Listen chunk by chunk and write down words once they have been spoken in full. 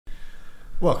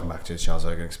Welcome back to the Charles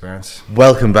Eoghan Experience.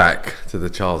 Welcome back to the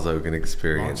Charles Eoghan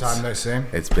Experience. Long time no see.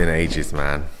 It's been ages,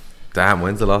 man. Damn,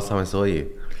 when's the last time I saw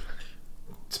you?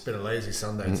 It's been a lazy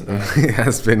Sunday today. It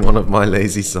has been one of my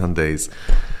lazy Sundays.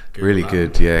 Google really that.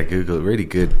 good, yeah. Really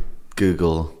good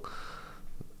Google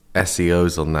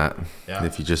SEOs on that. Yeah.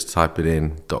 If you just type it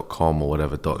in .com or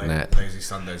whatever .net. Lazy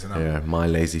Sundays, isn't it? Yeah, my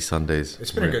lazy Sundays.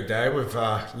 It's been a good day. We've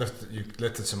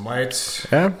lifted some weights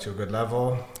Yeah? to a good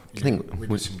level. We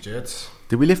did some jits.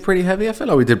 Did we lift pretty heavy? I feel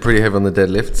like we did pretty heavy on the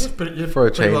deadlifts. You've For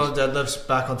a pretty change. well on deadlifts.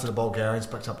 Back onto the Bulgarians,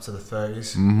 back up to the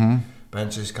 30s. Mm-hmm.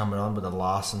 Benches coming on with the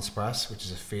Larson's press, which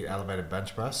is a feet elevated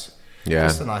bench press. Yeah.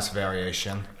 Just a nice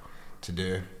variation to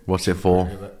do. What's it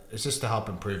for? It's just to help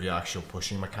improve your actual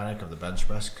pushing mechanic of the bench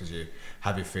press because you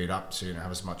have your feet up, so you don't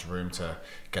have as much room to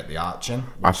get the arch in.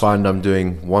 I find I'm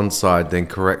doing one side, then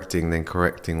correcting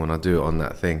when I do it on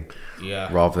that thing. Yeah.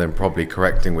 Rather than probably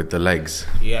correcting with the legs.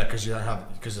 Yeah, because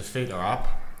the feet are up,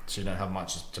 so you don't have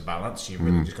much to balance. You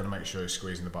really just got to make sure you're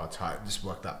squeezing the bar tight. Just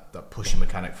work that pushing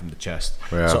mechanic from the chest.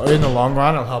 Yeah. So in the long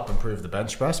run, it'll help improve the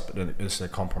bench press, but it's a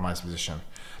compromised position,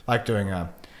 like doing a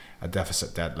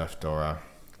deficit deadlift or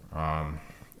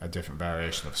a different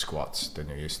variation of squats than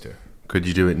you're used to. Could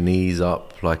you do it knees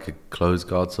up, like a closed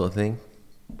guard sort of thing?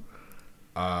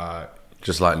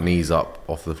 Just like knees up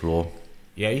off the floor?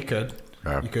 Yeah, you could.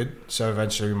 Yeah. You could. So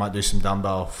eventually we might do some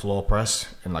dumbbell floor press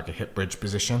in like a hip bridge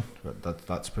position.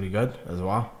 That's pretty good as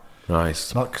well.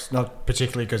 Nice. Not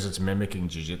particularly because it's mimicking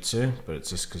jiu-jitsu, but it's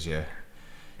just because you're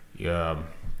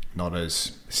not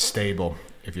as stable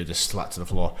if you're just flat to the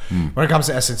floor. When it comes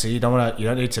to S&C, you don't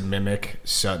need to mimic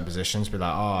certain positions. Be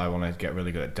like, I want to get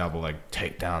really good at double leg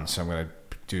takedowns, so I'm going to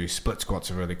do split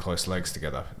squats with really close legs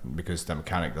together because the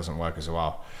mechanic doesn't work as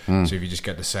well. So if you just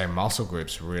get the same muscle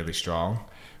groups really strong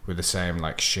with the same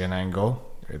like shin angle,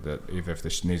 either if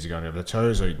the knees are going over the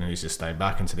toes or your knees are staying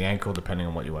back into the ankle, depending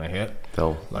on what you want to hit.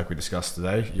 Like we discussed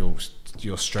today,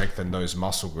 you'll strengthen those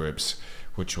muscle groups,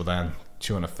 which will then,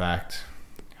 to an effect,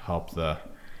 help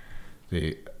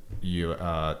being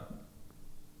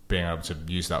able to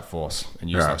use that force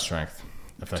and use that strength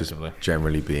effectively. Just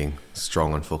generally being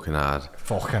strong and fucking hard.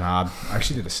 Fucking hard. I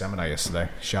actually did a seminar yesterday.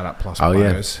 Shout out Plus Oh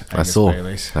Players. yeah,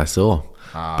 Angus I saw.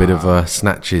 Bit of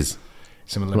snatches.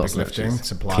 Some Olympic lifting,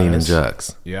 some pliers. Clean and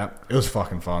jerks. Yeah, it was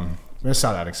fucking fun. We're going to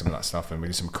start adding some of that stuff in. We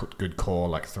did some good core,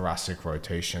 like thoracic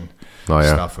rotation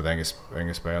stuff with Angus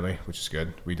Bailey, which is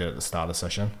good. We did it at the start of the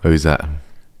session. Who's that?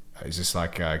 He's just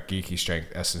like a geeky strength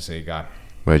S&C guy.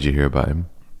 Where'd you hear about him?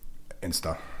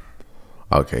 Insta.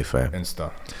 Okay, fair.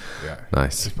 Insta. Yeah.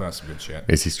 Nice. He's putting out some good shit.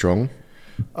 Is he strong?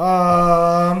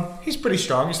 He's pretty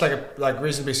strong. He's like a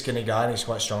reasonably skinny guy, and he's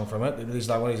quite strong from it. He's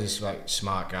like one of these like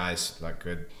smart guys, like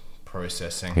good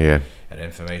processing and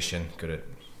information, good at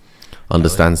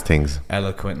understands things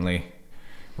eloquently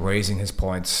raising his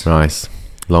points. Nice.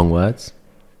 Long words?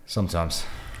 Sometimes.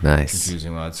 Nice.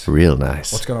 Confusing words. Real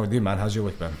nice. What's going on with you, man? How's your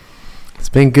week been? It's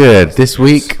been good. This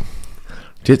week,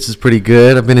 Jitsu's pretty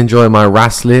good. I've been enjoying my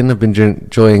wrestling. I've been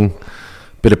enjoying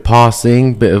a bit of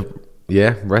passing,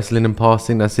 wrestling and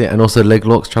passing. That's it. And also leg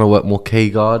locks, trying to work more K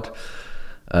guard.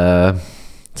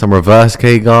 Some reverse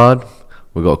K guard.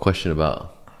 We got a question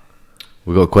about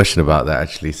that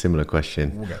actually. Similar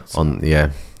question on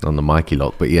the Mikey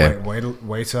lock. But yeah,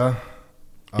 waiter.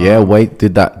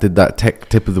 Did that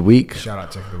tip of the week. Shout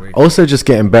out tip of the week. Also, just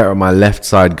getting better at my left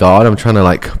side guard. I'm trying to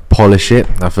like polish it.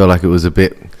 I feel like it was a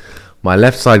bit. My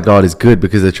left side guard is good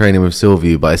because they're training with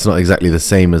Sylvie, but it's not exactly the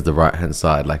same as the right hand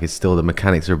side. Like it's still, the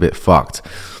mechanics are a bit fucked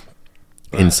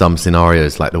in some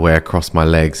scenarios, like the way I cross my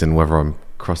legs and whether I'm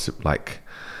like,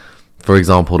 for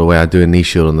example, the way I do a knee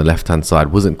shield on the left hand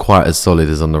side wasn't quite as solid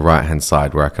as on the right hand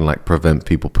side, where I can like prevent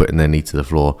people putting their knee to the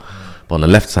floor. But on the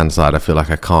left hand side, I feel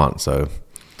like I can't. So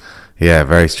yeah,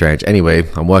 very strange. Anyway,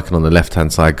 I'm working on the left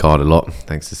hand side guard a lot,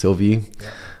 thanks to Sylvie.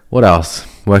 Yeah. What else?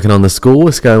 Working on the school.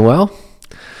 It's going well.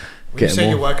 When you say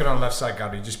you're working on left side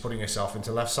guard, are you just putting yourself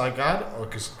into left side guard, or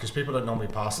because people don't normally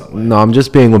pass that way? No, I'm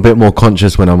just being a bit more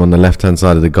conscious when I'm on the left hand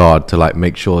side of the guard to like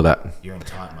make sure that you're in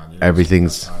tight, man.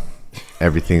 Everything's.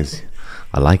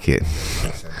 I like it.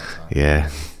 Yeah,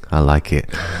 I like it.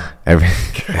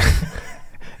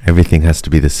 Everything has to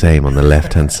be the same on the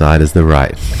left hand side as the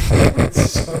right.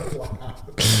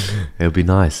 It'll be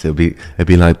nice. It'll be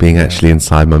like being actually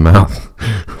inside my mouth.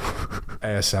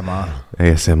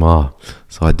 ASMR.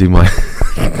 So I do my.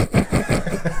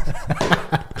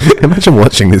 Imagine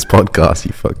watching this podcast,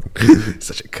 you fucking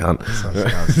such a cunt.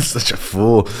 Such a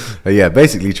fool. But yeah,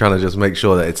 basically trying to just make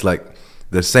sure that it's like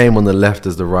the same on the left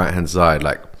as the right hand side.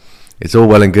 Like it's all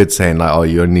well and good saying like, oh,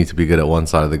 you only need to be good at one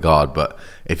side of the guard, but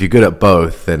if you're good at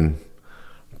both, then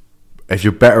if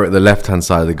you're better at the left hand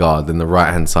side of the guard, then the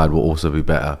right hand side will also be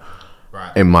better.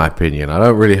 Right. In my opinion, I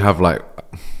don't really have like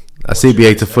a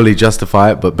CBA to fully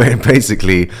justify it, but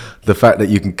basically the fact that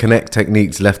you can connect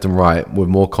techniques left and right with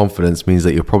more confidence means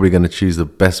that you're probably going to choose the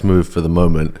best move for the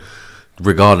moment,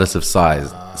 regardless of side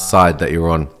that you're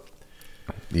on.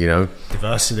 You know,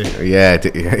 diversity. Yeah,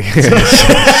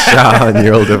 shout out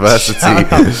your diversity.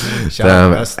 Shout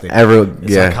out diversity.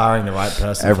 It's like hiring the right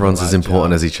person. Everyone's as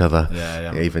important as each other.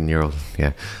 Yeah. Even your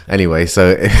Anyway,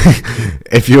 so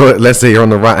if you're, let's say you're on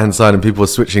the right hand side and people are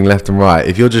switching left and right,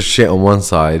 if you're just shit on one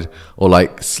side or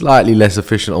like slightly less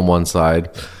efficient on one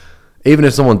side, even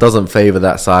if someone doesn't favor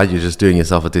that side, you're just doing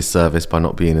yourself a disservice by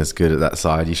not being as good at that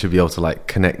side. You should be able to like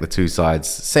connect the two sides.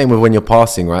 Same with when you're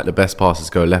passing, right? The best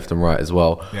passes go left and right as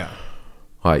well. Yeah.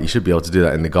 Right, you should be able to do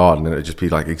that in the guard, and it would just be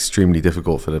like extremely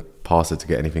difficult for the passer to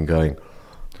get anything going.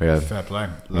 Yeah. Fair play.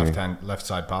 Left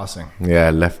side passing.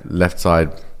 Yeah, left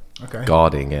side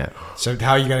guarding. Yeah. So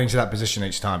how are you getting to that position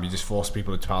each time? You just force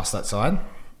people to pass that side?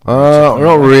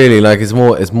 Not really. Like it's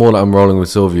more that I'm rolling with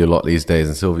Sylvia a lot these days,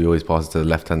 and Sylvia always passes to the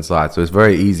left hand side, so it's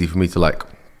very easy for me to like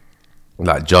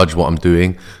judge what I'm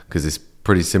doing because it's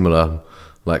pretty similar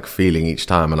like feeling each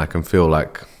time, and I can feel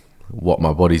like what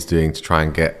my body's doing to try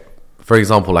and get, for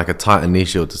example, like a tighter knee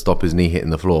shield to stop his knee hitting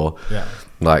the floor. Yeah.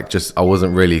 Like just I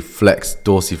wasn't really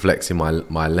dorsiflexing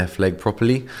my left leg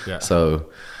properly. Yeah. So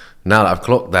now that I've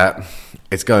clocked that,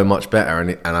 it's going much better,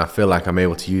 and I feel like I'm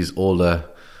able to use all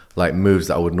the like moves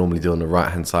that I would normally do on the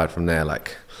right hand side from there.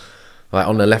 Like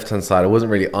on the left hand side, I wasn't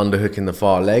really underhooking the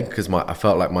far leg because I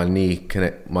felt like my knee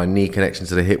connection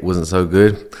to the hip wasn't so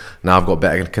good. Now I've got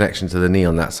better connection to the knee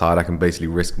on that side. I can basically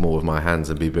risk more with my hands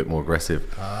and be a bit more aggressive.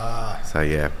 So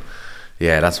yeah,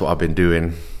 that's what I've been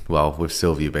doing. Well, with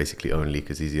Sylvia basically only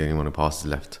because he's the only one who passes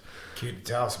left. Keep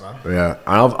the tails, man. Yeah,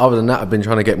 and other than that, I've been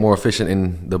trying to get more efficient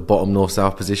in the bottom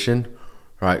north-south position.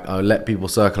 Right, I let people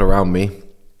circle around me.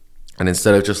 And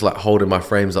instead of just like holding my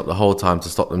frames up the whole time to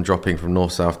stop them dropping from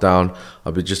north-south down,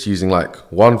 I'll be just using like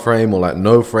one frame or like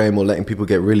no frame, or letting people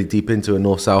get really deep into a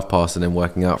north-south pass and then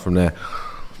working out from there.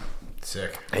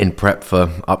 Sick. In prep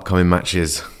for upcoming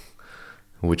matches,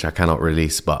 which I cannot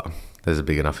release, but there's a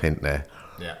big enough hint there.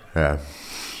 Yeah.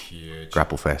 Huge.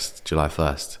 Grapple Fest, July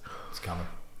 1st. It's coming.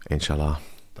 Inshallah.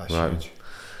 That's huge.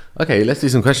 Okay, let's do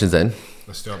some questions then.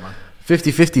 Let's do it, man.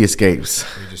 50-50 escapes.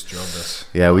 We just drilled this.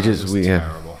 Yeah, we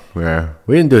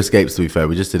didn't do escapes, to be fair.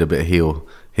 We just did a bit of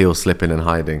heel slipping and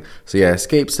hiding. So yeah,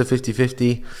 escapes to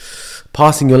 50-50.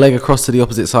 Passing your leg across to the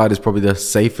opposite side is probably the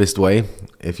safest way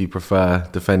if you prefer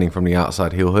defending from the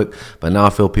outside heel hook. But now I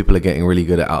feel people are getting really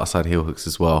good at outside heel hooks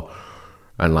as well,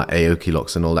 and like Aoki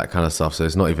locks and all that kind of stuff. So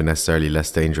it's not even necessarily less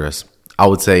dangerous. I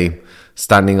would say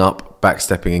standing up,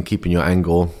 backstepping and keeping your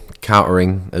angle,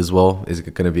 countering as well is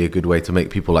going to be a good way to make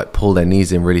people like pull their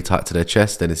knees in really tight to their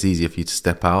chest. Then it's easier for you to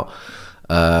step out.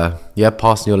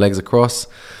 Passing your legs across.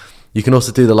 You can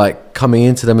also do the like coming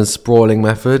into them and sprawling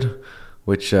method,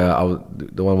 which the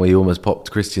one where you almost popped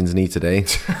Christian's knee today.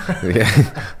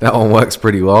 That one works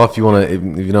pretty well. If you want to, if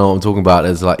you know what I'm talking about,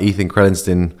 there's like Ethan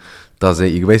Krelenston does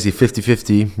it. You can basically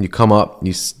 50-50. You come up,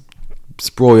 you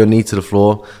sprawl your knee to the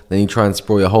floor, then you try and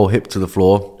sprawl your whole hip to the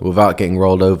floor without getting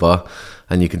rolled over,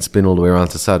 and you can spin all the way around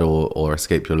to saddle or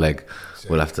escape your leg.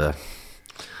 We'll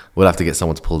have to get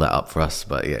someone to pull that up for us,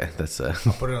 but yeah, that's I'll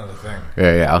put it on the thing.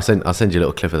 Yeah, I'll send you a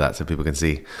little clip of that so people can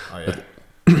see. Oh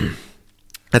yeah.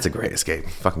 That's a great escape,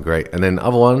 fucking great. And then the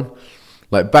other one,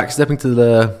 like back stepping to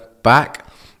the back,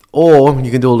 or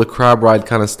you can do all the crab ride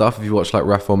kind of stuff. If you watch like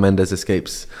Rafael Mendes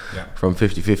escapes from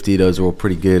 50-50, those are all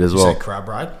pretty good as well. You say crab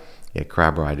ride? Yeah,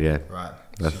 crab ride, yeah. Right,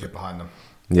 so you get behind them.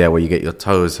 Yeah, where you get your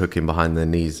toes hooking behind their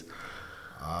knees.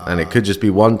 And it could just be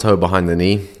one toe behind the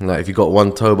knee. Like if you got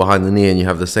one toe behind the knee and you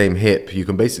have the same hip, you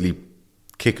can basically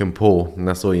kick and pull, and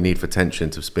that's all you need for tension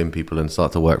to spin people and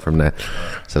start to work from there.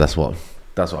 So that's what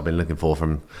I've been looking for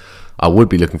I would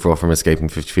be looking for from escaping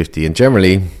 50-50. And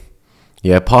generally,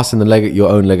 passing your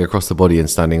own leg across the body and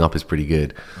standing up is pretty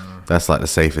good. That's like the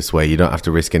safest way. You don't have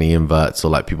to risk any inverts or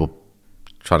like people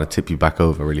trying to tip you back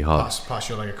over really hard. Pass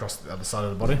your leg across the other side of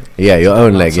the body. Yeah, your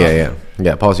own leg. Yeah.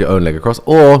 Pass your own leg across,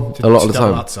 or a lot of the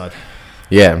time. Outside.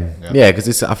 Yeah,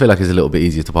 because I feel like it's a little bit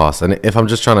easier to pass. And if I'm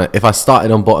just if I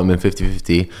started on bottom in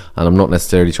 50-50 and I'm not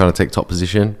necessarily trying to take top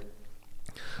position,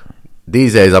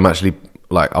 these days I'm actually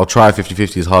like, I'll try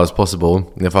 50-50 as hard as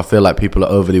possible. And if I feel like people are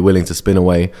overly willing to spin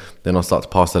away, then I'll start to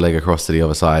pass the leg across to the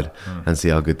other side and see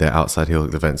how good their outside heel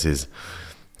hook defense is.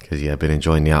 Because I've been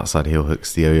enjoying the outside heel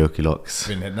hooks, the Aoki locks.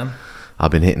 Been hitting them?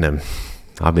 I've been hitting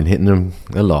them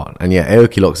a lot. And yeah,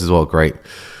 Aoki locks as well, great.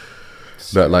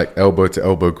 That like elbow to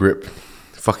elbow grip,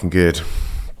 fucking good.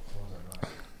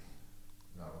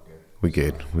 We're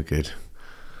good.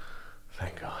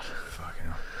 Thank God. Fucking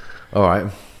hell. All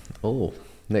right. Oh,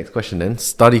 next question then.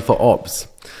 Study for ops.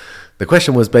 The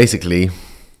question was basically,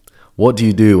 what do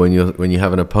you do when you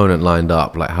have an opponent lined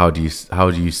up? Like, how do you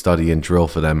study and drill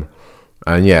for them?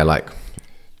 And yeah, like,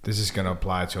 this is going to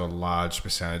apply to a large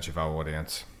percentage of our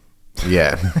audience.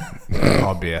 Yeah.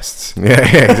 Hobbyists.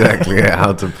 Yeah, exactly.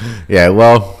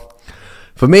 Well,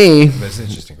 for me, that's an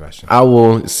interesting question. I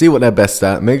will see what they're best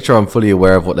at, make sure I'm fully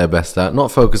aware of what they're best at,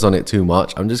 not focus on it too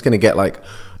much. I'm just going to get like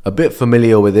a bit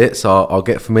familiar with it. So I'll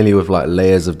get familiar with like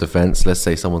layers of defense. Let's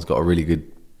say someone's got a really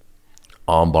good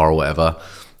arm bar or whatever.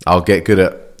 I'll get good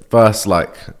at first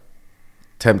like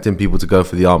tempting people to go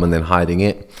for the arm and then hiding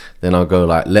it. Then I'll go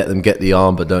like let them get the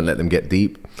arm but don't let them get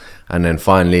deep. And then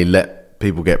finally let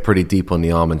people get pretty deep on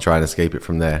the arm and try and escape it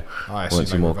from there.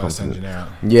 Once you're more confident.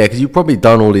 Yeah, because you've probably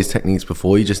done all these techniques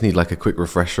before. You just need like a quick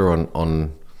refresher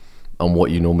on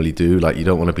what you normally do. Like you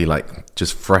don't want to be like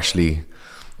just freshly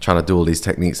trying to do all these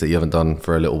techniques that you haven't done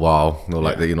for a little while, or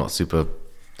like that you're not super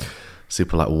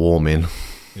like warm in.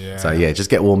 Yeah. So yeah,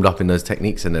 just get warmed up in those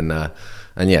techniques and then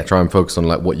try and focus on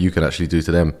like what you can actually do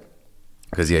to them.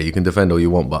 Because you can defend all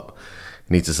you want, but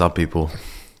you need to sub people.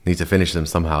 Need to finish them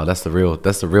somehow. That's the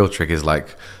real trick, is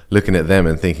like looking at them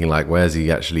and thinking like, where are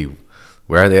they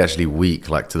actually weak,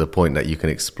 like to the point that you can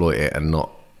exploit it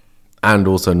and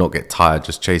also not get tired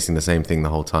just chasing the same thing the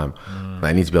whole time.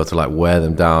 Like, you need to be able to like wear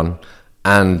them down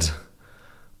and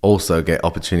also get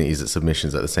opportunities at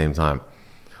submissions at the same time.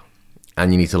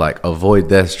 And you need to like avoid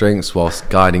their strengths whilst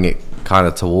guiding it kind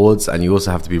of towards, and you also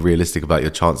have to be realistic about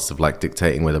your chances of like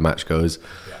dictating where the match goes.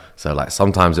 So like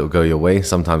sometimes it will go your way,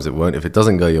 sometimes it won't. If it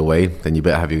doesn't go your way, then you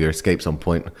better have your escapes on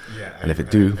point. Yeah. And if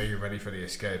it do, are you ready for the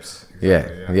escapes?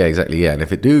 Exactly, exactly. And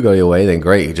if it do go your way, then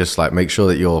great. You just like make sure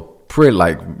that you're pretty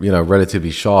like, relatively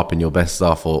sharp in your best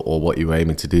stuff or what you're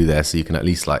aiming to do there, so you can at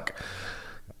least like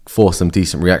force some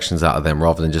decent reactions out of them,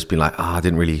 rather than just be like, I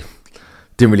didn't really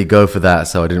go for that,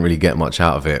 so I didn't really get much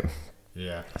out of it.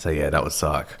 Yeah. So yeah, that would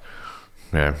suck.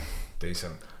 Yeah.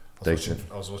 Decent.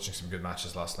 I was watching some good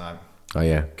matches last night. Oh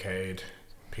yeah. Cade,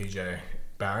 PJ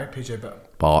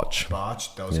Barch.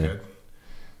 That was good.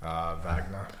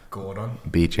 Wagner, Gordon.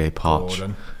 BJ Parch.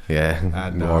 Gordon. Yeah.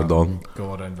 And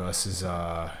Gordon versus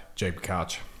Jacob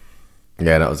Couch.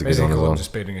 Yeah, that was a good one as well.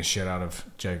 Just beating the shit out of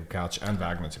Jacob Couch and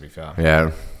Wagner, to be fair.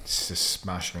 Yeah. Just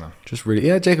smashing them. Just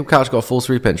really, Jacob Couch got a full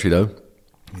sweep entry though.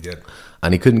 He did.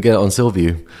 And he couldn't get it on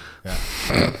Sylview.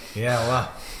 Yeah.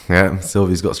 Well. Yeah,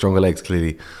 Sylview's got stronger legs,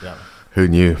 clearly. Yeah. Who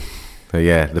knew? But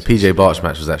yeah, the PJ Barch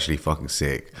match was actually fucking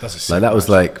sick. That's a sick like that match. Was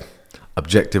like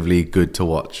objectively good to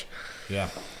watch. Yeah.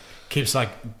 Keeps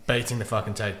like baiting the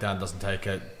fucking takedown, doesn't take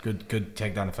it. Good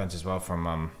takedown defense as well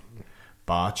from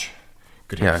Barch.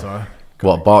 Good hit throw.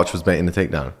 What, Barch was baiting the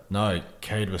takedown? No,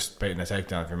 Cade was baiting the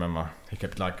takedown, if you remember. He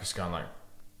kept like just going like...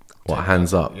 What,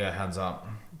 hands up? Yeah, hands up.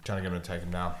 Trying to get him to take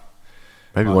him down.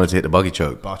 Maybe he wanted to hit the buggy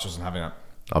choke. Barch wasn't having it.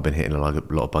 I've been hitting a lot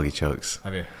of buggy chokes.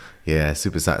 Have you? Yeah,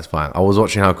 super satisfying. I was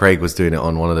watching how Craig was doing it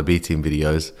on one of the B Team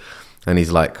videos, and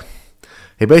he's like,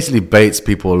 he basically baits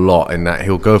people a lot in that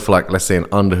he'll go for like, let's say an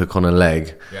underhook on a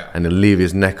leg, and he'll leave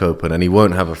his neck open, and he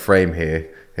won't have a frame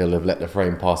here. He'll have let the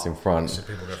frame pass in front. So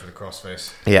people go for the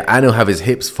crossface. Yeah, and he'll have his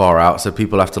hips far out, so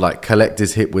people have to like collect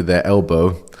his hip with their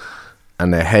elbow,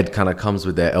 and their head kind of comes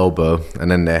with their elbow, and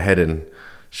then their head and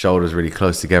shoulders really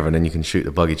close together, and then you can shoot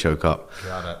the buggy choke up.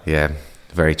 Got it. Yeah,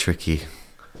 very tricky.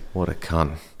 What a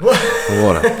cunt.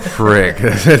 What a prick.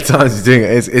 The times he's doing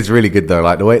it, it's really good though.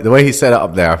 Like the way he set it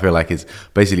up there, I feel like is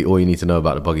basically all you need to know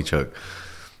about the buggy choke.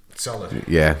 Solid.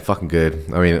 Yeah, fucking good.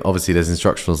 I mean, obviously there's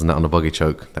instructionals and that on the buggy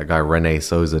choke. That guy Rene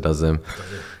Souza does them.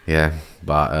 Yeah,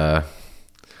 but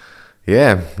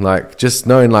yeah, like just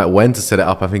knowing like when to set it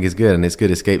up, I think is good, and it's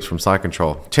good escapes from side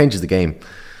control. Changes the game.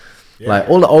 Yeah. Like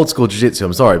all the old school jiu-jitsu,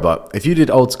 I'm sorry, but if you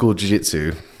did old school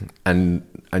jiu-jitsu and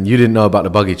you didn't know about the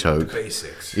buggy choke, the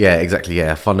basics. Yeah, exactly.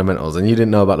 Yeah, fundamentals, and you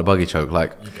didn't know about the buggy choke,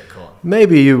 like you get caught.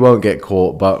 Maybe you won't get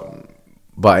caught,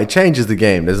 but it changes the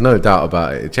game. There's no doubt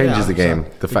about it. It changes the game.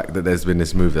 The fact that there's been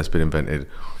this move that's been invented.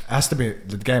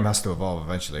 The game has to evolve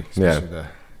eventually. Especially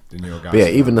the newer guys. But yeah,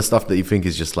 even the stuff that you think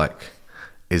is just like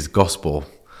is gospel,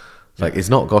 like it's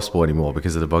not gospel anymore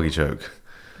because of the buggy choke.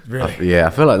 Really?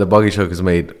 I feel like the buggy choke has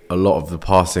made a lot of the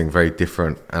passing very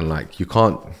different, and like you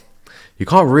can't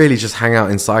really just hang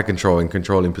out in side control and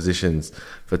controlling positions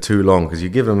for too long, because you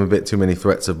give them a bit too many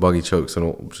threats of buggy chokes and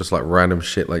all, just like random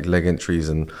shit like leg entries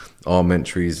and arm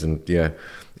entries and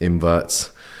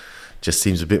inverts. Just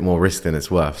seems a bit more risk than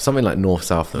it's worth. Something like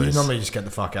north-south though. You normally just get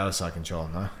the fuck out of side control,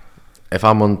 no? If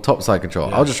I'm on top side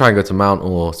control, I'll just try and go to mount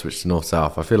or switch to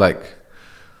north-south. I feel like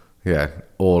Yeah,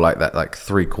 or like that, like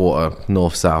 3/4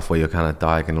 north-south where you're kind of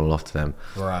diagonal off to them.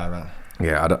 Right.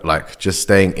 Yeah, I don't like just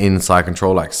staying in side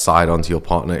control, like side onto your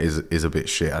partner is a bit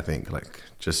shit. I think like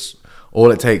just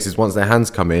all it takes is once their hands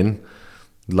come in,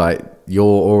 like you're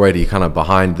already kind of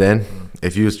behind. Then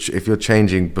if you're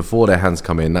changing before their hands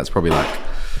come in, that's probably like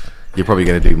you're probably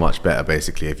going to do much better.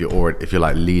 Basically, if you're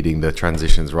like leading the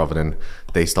transitions rather than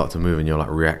they start to move and you're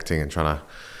like reacting and trying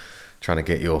to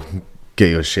get your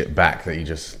shit back that you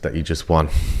just won.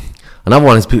 Another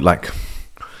one is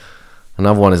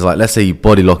like, let's say you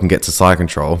body lock and get to side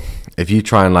control. If you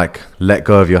try and like let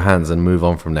go of your hands and move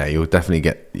on from there, you'll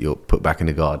put back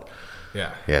into guard.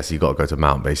 Yeah. So you got to go to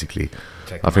mount basically.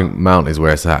 I think mount is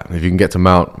where it's at. If you can get to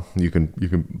mount, you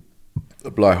can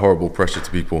apply horrible pressure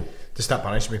to people. Just start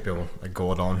punishing people like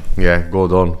Gordon. Yeah,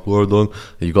 Gordon.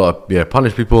 You got to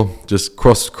punish people. Just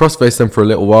cross face them for a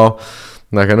little while.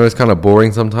 Like I know it's kind of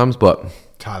boring sometimes, but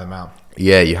tire them out.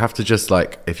 Yeah, you have to just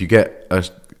like if you get a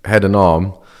head and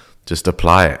arm, just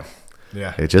apply it.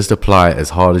 Yeah, just apply it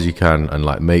as hard as you can and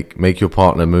like make your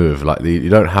partner move. Like you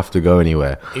don't have to go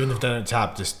anywhere. Even if they don't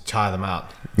tap, just tire them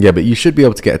out. Yeah, but you should be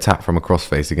able to get a tap from a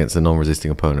crossface against a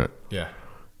non-resisting opponent. Yeah,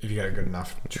 if you get it good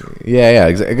enough. Yeah.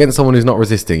 Against someone who's not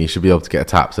resisting, you should be able to get a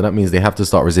tap. So that means they have to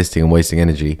start resisting and wasting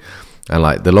energy. And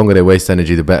like the longer they waste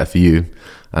energy, the better for you.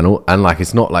 And like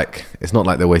it's not like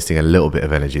they're wasting a little bit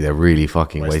of energy. They're really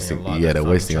fucking wasting. They're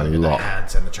wasting a lot.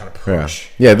 Hands and they're trying to push.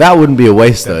 Yeah, that wouldn't be a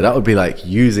waste though. That would be like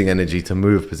using energy to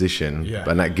move position. Yeah.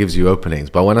 And that gives you openings.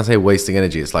 But when I say wasting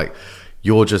energy, it's like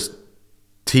you're just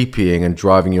TPing and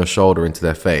driving your shoulder into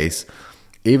their face.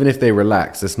 Even if they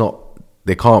relax,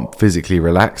 they can't physically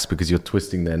relax because you're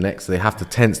twisting their neck, so they have to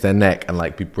tense their neck and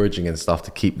like be bridging and stuff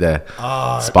to keep their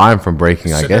spine from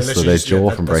breaking, I guess, or their jaw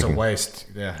from breaking. Waste.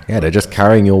 Yeah, they're just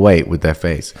carrying your weight with their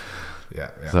face. Yeah.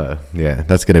 So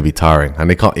that's going to be tiring, and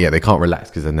they can't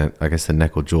relax because then I guess the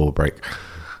neck or jaw will break.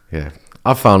 Yeah,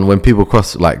 I've found when people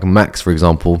cross, like Max, for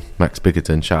example, Max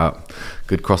Bickerton, shout out,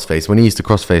 good crossface. When he used to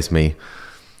crossface me,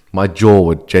 my jaw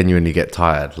would genuinely get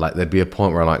tired. Like there'd be a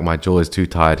point where like my jaw is too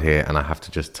tired here and I have to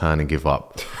just turn and give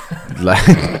up. Like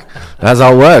that's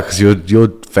how it works. Your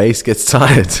face gets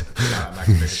tired.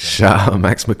 Shout out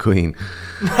Max McQueen.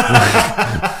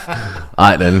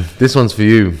 Alright then, this one's for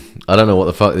you. I don't know what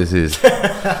the fuck this is.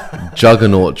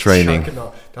 Juggernaut training.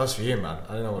 That was for you, man.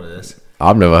 I don't know what it is.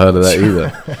 I've never heard of that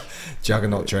either.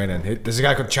 Juggernaut training. There's a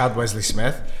guy called Chad Wesley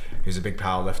Smith who's a big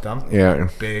power lifter. Yeah.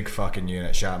 Big fucking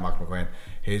unit. Shout out Mark McQueen.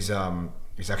 He's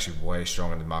actually way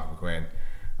stronger than Mark McQueen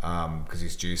because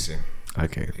he's juicy.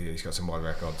 Okay. He's got some world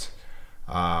records.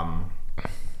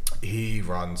 He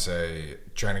runs a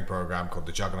training program called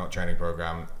the Juggernaut Training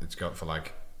Program. It's got for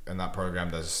like in that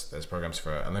program there's programs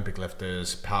for Olympic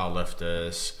lifters, power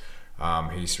lifters.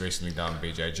 He's recently done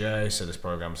BJJ, so there's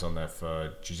programs on there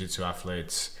for jiu-jitsu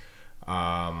athletes.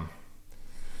 I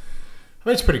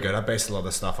mean, it's pretty good. I base a lot of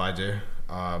the stuff I do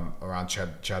around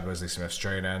Chad Wesley Smith's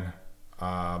training.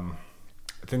 I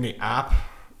think the app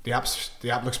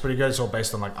looks pretty good. It's all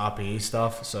based on like RPE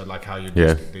stuff. So like how you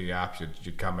use the app,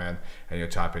 you come in and you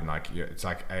type in like it's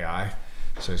like AI.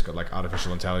 So it's got like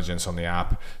artificial intelligence on the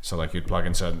app. So like you'd plug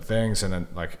in certain things and then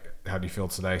like how do you feel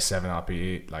today? 7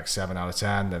 RPE, like 7 out of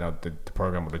 10. Then the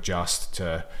program would adjust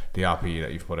to the RPE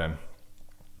that you've put in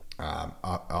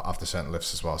after certain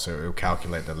lifts as well. So it will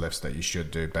calculate the lifts that you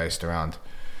should do based around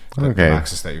the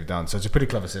maxes that you've done. So it's a pretty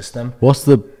clever system. What's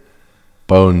the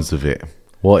bones of it?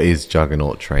 What is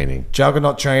Juggernaut training?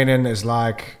 Juggernaut training is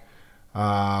like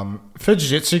for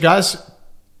jiu-jitsu guys,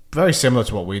 very similar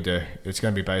to what we do. It's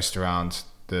going to be based around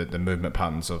the movement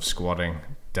patterns of squatting,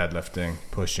 deadlifting,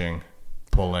 pushing,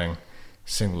 pulling,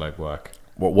 single leg work.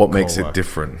 What makes it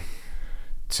different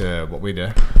to what we do,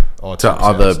 or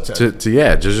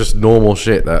just normal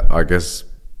shit that I guess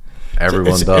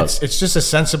everyone does. It's just a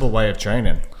sensible way of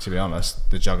training, to be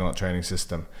honest. The Juggernaut training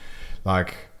system,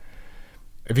 like.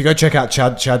 If you go check out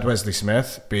Chad Wesley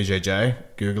Smith, BJJ,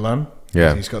 Google him.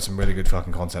 Yeah. He's got some really good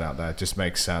fucking content out there. It just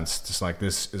makes sense. Just like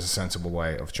this is a sensible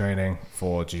way of training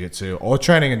for jiu-jitsu or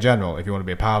training in general. If you want to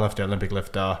be a powerlifter, Olympic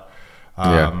lifter,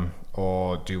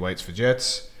 or do weights for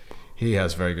jits, he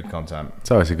has very good content.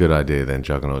 So it's a good idea then,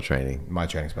 Juggernaut training. My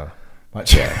training's better.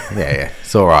 Yeah.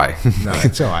 It's all right. No,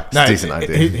 it's all right. It's a decent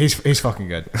idea. He's fucking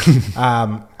good.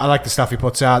 I like the stuff he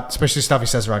puts out, especially stuff he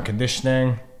says around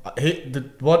conditioning.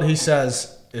 What he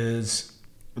says is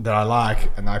that I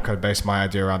like, and I could base my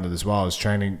idea around it as well, is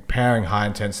pairing high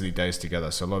intensity days together.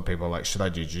 So a lot of people are like, should I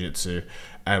do jiu-jitsu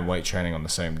and weight training on the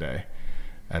same day?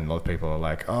 And a lot of people are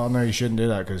like, oh no, you shouldn't do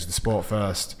that because the sport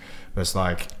first. But it's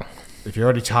like, if you're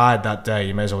already tired that day,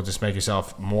 you may as well just make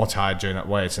yourself more tired during that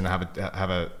weights and have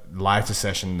a lighter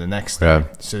session the next day,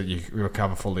 so that you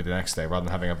recover fully the next day, rather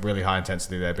than having a really high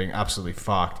intensity day, being absolutely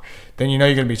fucked. Then you know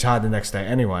you're going to be tired the next day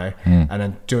anyway, and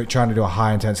then trying to do a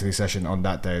high intensity session on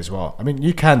that day as well. I mean,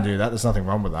 you can do that. There's nothing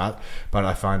wrong with that, but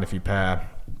I find if you pair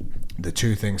the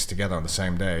two things together on the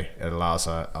same day, it allows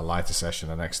a lighter session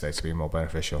the next day to be more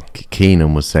beneficial.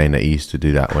 Keenan was saying that he used to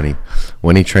do that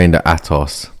when he trained at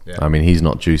Atos. Yeah. I mean, he's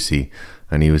not juicy,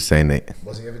 and he was saying that.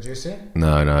 Was he ever juicy?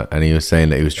 No, and he was saying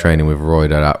that he was training with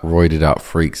roided out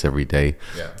freaks every day.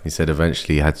 Yeah. He said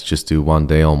eventually he had to just do 1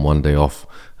 day on, 1 day off,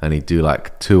 and he'd do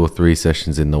like 2 or 3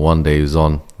 sessions in the one day he was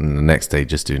on, and the next day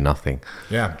just do nothing.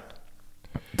 Yeah.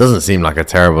 Doesn't seem like a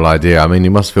terrible idea. I mean,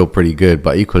 you must feel pretty good,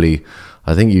 but equally,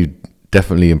 I think you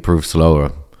definitely improve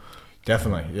slower.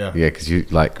 Definitely, yeah. Yeah, because you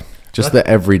like just the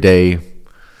everyday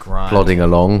grind, plodding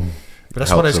along. But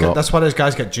that's why those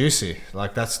guys get juicy.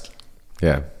 Like that's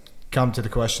come to the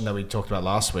question that we talked about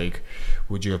last week.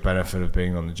 Would you have benefited of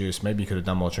being on the juice? Maybe you could have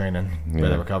done more training,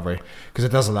 better recovery, because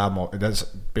it does allow more. It does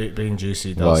being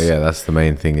juicy. Does, well, yeah, that's the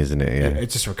main thing, isn't it? Yeah,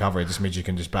 it's just recovery. It just means you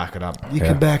can just back it up. You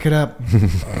can back it up.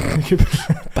 Back it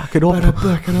up. Back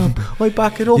it up. Wait,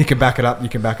 back it up. You can back it up. You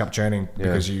can back up training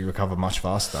because you recover much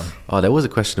faster. Oh, there was a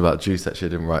question about juice actually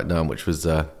I didn't write down, which was,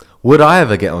 would I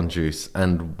ever get on juice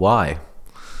and why?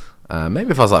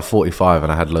 Maybe if I was like 45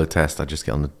 and I had low test, I'd just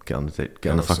get on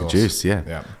the fucking juice.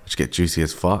 Yeah. Just get juicy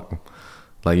as fuck.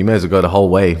 Like you may as well go the whole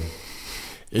way.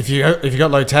 If you got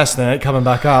low test and it ain't coming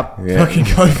back up, fucking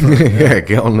go for it.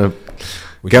 Get on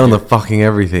the fucking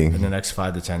everything. In the next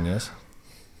 5 to 10 years?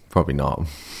 Probably not.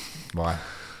 Why?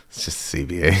 It's just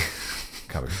CBA.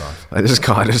 Can't be fast. I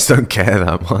just don't care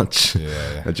that much.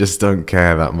 Yeah. I just don't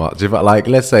care that much. If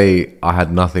let's say I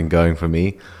had nothing going for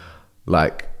me,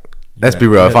 like. Let's be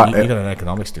real. You got an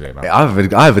economics degree, man. I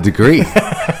have a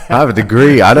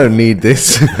degree. I don't need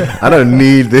this. I don't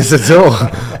need this at all.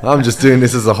 I'm just doing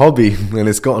this as a hobby, and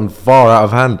it's gotten far out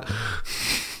of hand.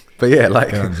 But yeah,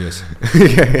 like,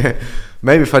 yeah.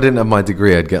 Maybe if I didn't have my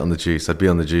degree, I'd get on the juice. I'd be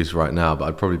on the juice right now, but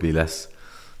I'd probably be less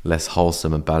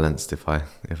wholesome and balanced if I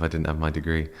didn't have my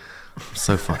degree. I'm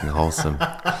so fucking wholesome.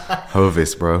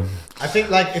 Hovis, bro. I think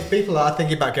like if people are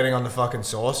thinking about getting on the fucking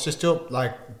sauce, just do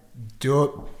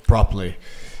it properly.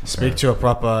 Speak to a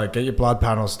proper, get your blood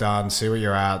panels done, see where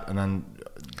you're at, and then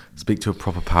speak to a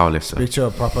proper powerlifter. Speak to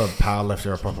a proper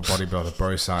powerlifter, a proper bodybuilder,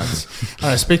 bro science.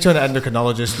 Speak to an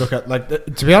endocrinologist. Look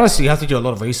at to be honest, you have to do a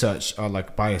lot of research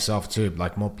by yourself too.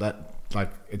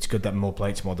 It's good that More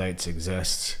Plates, More Dates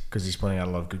exists because he's putting out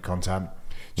a lot of good content.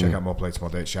 Check out More Plates, More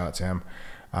Dates. Shout out to him.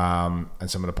 And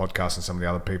some of the podcasts and some of the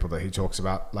other people that he talks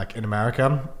about. Like in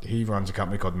America, he runs a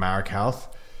company called Marek Health,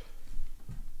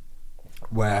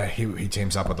 where he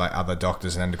teams up with like other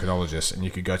doctors and endocrinologists, and you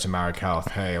could go to Marek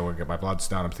Health. Hey, I want to get my bloods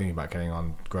done. I'm thinking about getting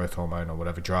on growth hormone or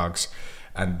whatever drugs,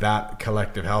 and that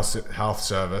collective health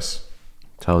service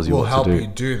tells you will what help to do. you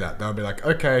do that. They'll be like,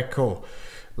 okay, cool.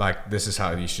 Like this is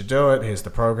how you should do it. Here's the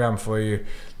program for you.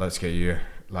 Let's get you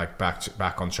like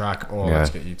back on track, or let's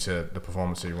get you to the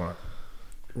performance that you want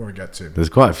to get to. There's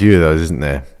quite a few of those, isn't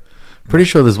there? Pretty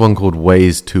sure there's one called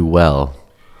Ways Too Well.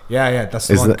 Yeah, that's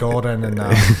the one Gordon and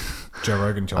Joe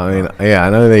Rogan talk about. I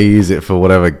know they use it for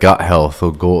whatever gut health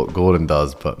or Gordon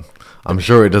does, but I'm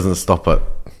sure it doesn't stop at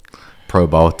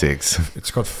probiotics.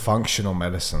 It's called functional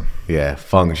medicine. Yeah,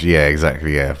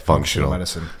 exactly. Yeah, functional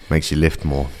medicine makes you lift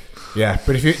more. Yeah,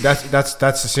 but if you that's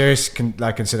a serious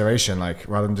consideration. Like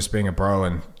rather than just being a bro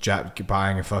and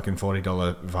buying a fucking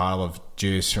 $40 vial of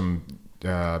juice from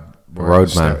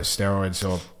Roadman steroids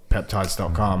or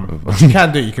peptides.com, which you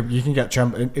can do. You can get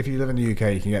if you live in the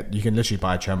UK, you can literally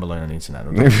buy Trembolone on the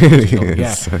internet.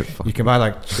 Yeah, so you can buy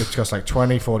it costs like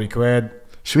 20-40 quid.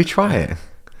 Should we try it?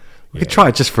 We could try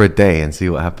it just for a day and see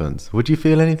what happens. Would you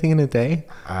feel anything in a day?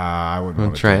 I wouldn't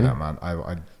want to do that,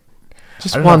 man.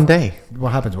 Just one day.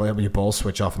 What happens when your balls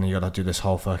switch off and you got to do this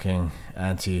whole fucking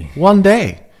one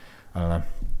day. I don't know.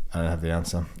 I don't have the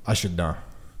answer. I should know.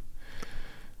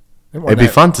 It'd be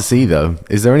fun to see though.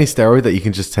 Is there any steroid that you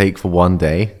can just take for one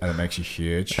day and it makes you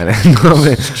huge? And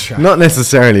not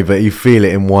necessarily, but you feel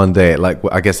it in one day. Like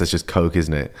I guess that's just coke,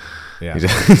 isn't it? Yeah,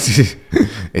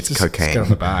 it's cocaine. Just get on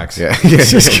the bags.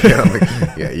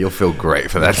 Yeah, you'll feel great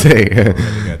for that day.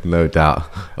 Really no doubt.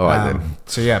 All right then.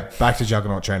 So back to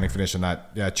Juggernaut training. Finish on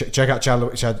that. Yeah, check out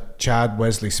Chad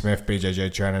Wesley Smith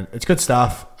BJJ training. It's good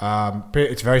stuff.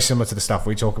 It's very similar to the stuff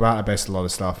we talk about. I based a lot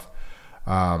of stuff,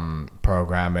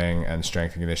 programming and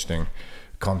strength and conditioning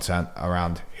content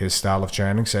around his style of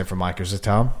training. Same from Mike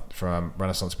Rizzetal from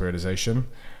Renaissance Periodization.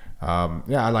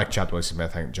 I like Chad Wesley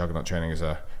Smith. I think Juggernaut training is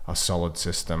a solid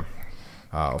system.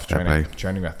 of Fair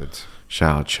training methods.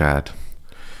 Shout out Chad.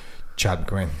 Chad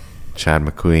McQueen. Chad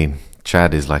McQueen.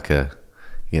 Chad is like a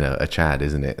Chad,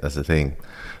 isn't it? That's the thing.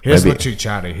 He doesn't look too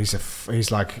chatty.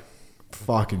 He's like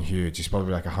fucking huge. He's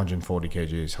probably like 140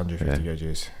 kgs, 150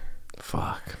 kgs.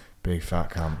 Fuck. Big fat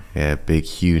cunt. Yeah,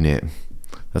 big unit.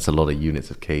 That's a lot of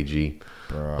units of kg.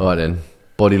 Bro. All right then.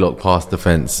 Body lock past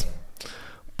defense.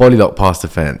 Body lock past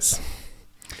defense.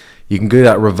 You can do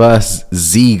that reverse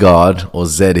Z guard, or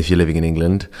Z if you're living in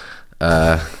England.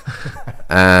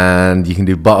 And you can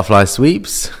do butterfly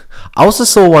sweeps. I also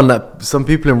saw one that some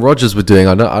people in Rogers were doing.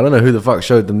 I don't know who the fuck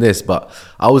showed them this, but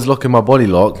I was locking my body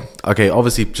lock. Okay,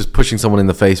 obviously just pushing someone in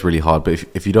the face really hard, but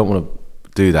if you don't want to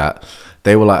do that,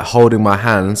 they were like holding my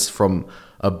hands from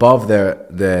above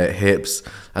their hips,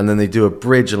 and then they do a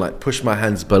bridge and like push my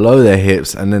hands below their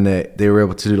hips, and then they were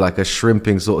able to do like a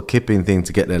shrimping sort of kipping thing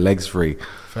to get their legs free.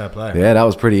 Fair play. Yeah, that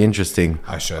was pretty interesting.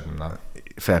 I showed them that.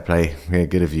 Fair play. Yeah,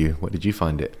 good of you. What did you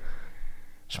find it?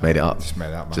 Just made it up. Just made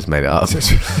it up, man. Just made it up.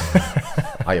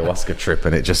 Ayahuasca trip,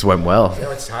 and it just went well.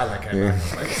 Yeah, it's highlight came back. I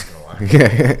was like, it's gonna work.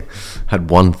 Yeah, had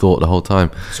one thought the whole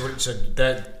time. So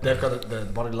they've got the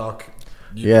body lock.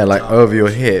 Yeah, like over your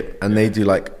hip, and they do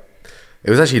like. It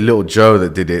was actually Little Joe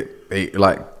that did it. He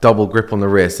like double grip on the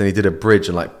wrist, and he did a bridge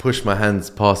and like pushed my hands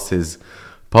past his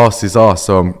ass,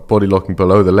 so I'm body locking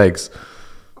below the legs,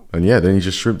 and yeah, then he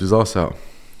just shrimped his ass out.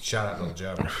 Shout out Little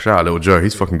Joe. Shout out Little Joe.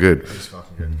 He's fucking good. He's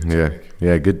fucking good.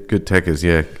 Yeah, good techers.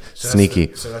 Yeah, So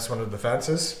sneaky. So that's one of the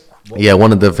defenses. Yeah,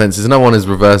 one of the defenses. Another one is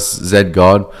reverse Z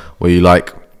guard, where you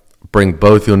like bring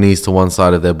both your knees to one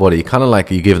side of their body. Kind of like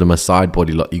you give them a side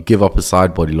body lock. You give up a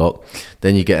side body lock,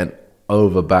 then you get an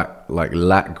over back like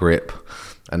lat grip,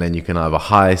 and then you can either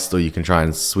heist or you can try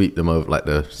and sweep them over like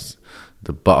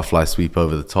the butterfly sweep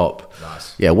over the top.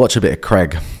 Nice. Yeah, watch a bit of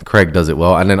Craig. Craig does it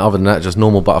well. And then other than that, just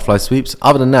normal butterfly sweeps.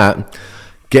 Other than that,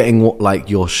 getting like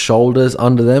your shoulders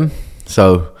under them.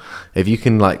 So if you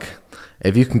can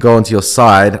go onto your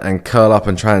side and curl up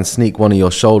and try and sneak one of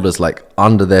your shoulders like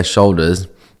under their shoulders,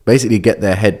 basically get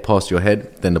their head past your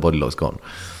head, then the body lock's gone.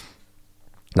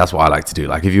 That's what I like to do.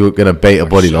 Like if you were gonna bait a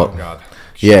body lock,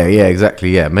 yeah, exactly.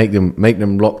 Yeah, make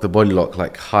them lock the body lock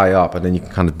like high up, and then you can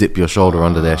kind of dip your shoulder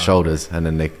under their shoulders, and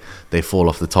then they fall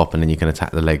off the top, and then you can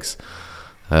attack the legs.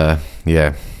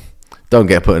 Yeah, don't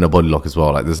get put in a body lock as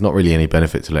well. Like there's not really any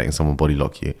benefit to letting someone body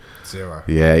lock you. Zero.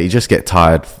 Yeah, you just get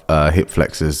tired hip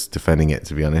flexors defending it,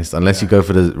 to be honest. Unless you go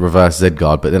for the reverse Z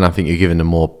guard, but then I think you're giving them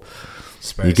more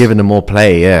space. You're giving them more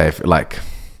play. Yeah,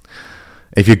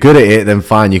 if you're good at it, then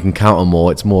fine, you can counter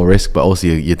more. It's more risk, but also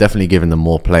you're definitely giving them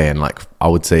more play. And like I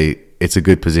would say, it's a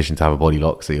good position to have a body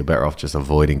lock, so you're better off just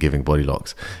avoiding giving body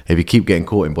locks. If you keep getting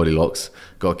caught in body locks,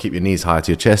 got to keep your knees higher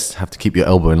to your chest, have to keep your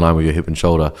elbow in line with your hip and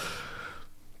shoulder,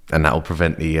 and that will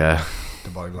prevent the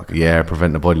body lock. Yeah,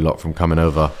 prevent the body lock from coming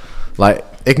over. Like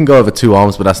it can go over two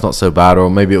arms, but that's not so bad. Or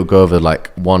maybe it'll go over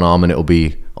like one arm and it'll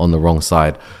be on the wrong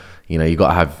side. You know, you got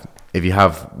to have. If you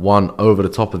have one over the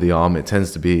top of the arm, it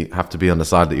tends to have to be on the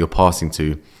side that you're passing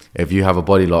to. If you have a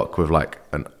body lock with like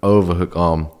an overhook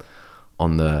arm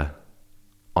on the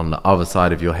other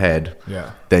side of your head,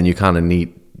 then you kind of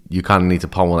need to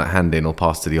pummel that hand in or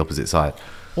pass to the opposite side.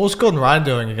 What was Gordon Ryan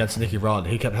doing against Nicky Rod?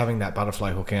 He kept having that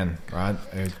butterfly hook in, right?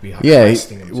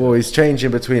 He's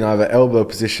changing between either elbow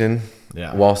position,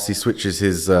 whilst he switches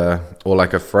his or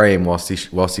like a frame whilst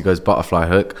he goes butterfly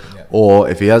hook, or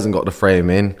if he hasn't got the frame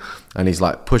in and he's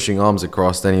like pushing arms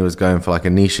across, then he was going for like a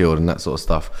knee shield and that sort of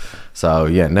stuff. So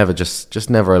yeah, never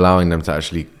never allowing them to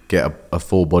actually get a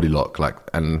full body lock. Like,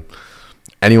 and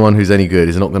anyone who's any good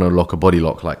is not going to lock a body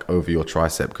lock like over your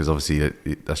tricep, because obviously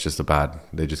that's just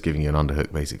they're just giving you an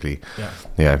underhook basically.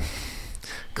 Yeah,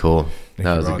 cool. Nicky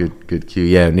that was Rod. a good cue.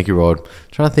 Yeah, Nicky Rod.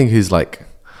 Trying to think who's like.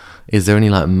 Is there any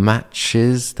like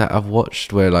matches that I've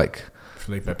watched where like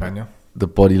Felipe Pena, the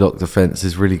body lock defense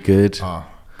is really good?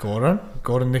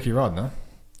 Gordon, Nicky Rod, no?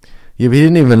 Yeah, but he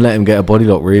didn't even let him get a body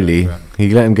lock really.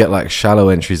 He let him get like shallow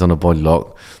entries on a body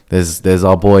lock. There's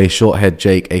our boy Shorthead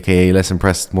Jake, aka Less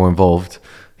Impressed, More Involved.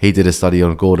 He did a study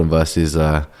on Gordon versus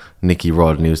Nicky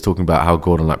Rod, and he was talking about how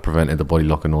Gordon like prevented the body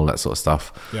lock and all that sort of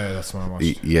stuff. Yeah, that's what I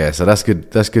watched. Yeah, so that's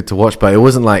good. That's good to watch. But it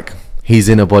wasn't like he's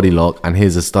in a body lock and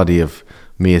here's a study of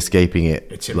me escaping it.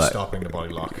 It's him like, stopping the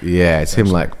body lock. Yeah, it's him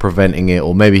like preventing it,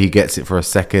 or maybe he gets it for a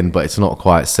second, but it's not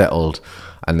quite settled,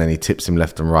 and then he tips him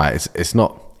left and right. It's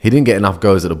not. He didn't get enough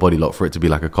goes at the body lock for it to be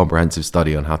like a comprehensive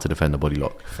study on how to defend the body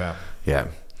lock. Fair. Yeah,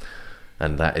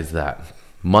 and that is that.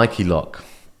 Mikey lock.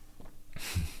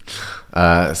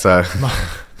 So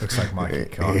looks like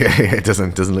Mikey. Yeah, it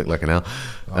doesn't look like an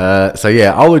L. So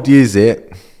yeah, I would use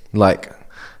it like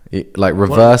like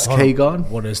reverse K-guard.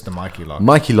 What is the Mikey lock?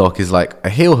 Mikey lock is like a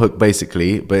heel hook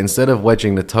basically, but instead of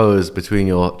wedging the toes between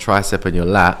your tricep and your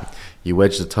lat, you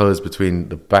wedge the toes between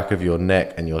the back of your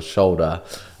neck and your shoulder,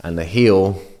 and the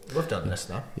heel. We've done this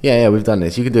now. Yeah, we've done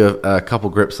this. You can do a couple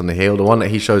grips on the heel. The one that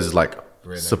he shows is like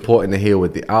supporting the heel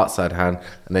with the outside hand,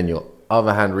 and then your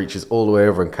other hand reaches all the way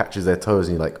over and catches their toes,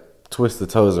 and you like twist the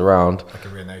toes around. Like a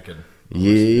rear naked.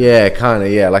 Yeah, kind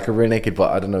of, yeah, like a rear naked,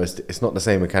 but I don't know, it's not the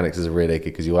same mechanics as a rear naked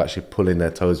because you're actually pulling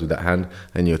their toes with that hand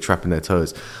and you're trapping their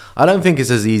toes. I don't think it's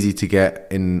as easy to get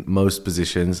in most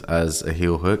positions as a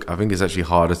heel hook. I think it's actually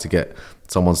harder to get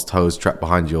someone's toes trapped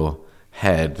behind your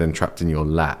head than trapped in your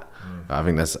lat. I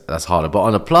think that's harder. But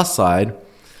on the plus side,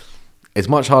 it's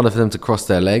much harder for them to cross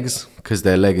their legs because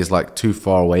their leg is like too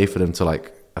far away for them to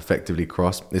like effectively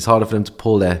cross. It's harder for them to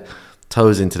pull their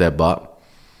toes into their butt.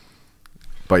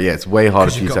 But yeah, it's way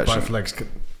harder for you to actually... both legs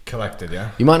collected,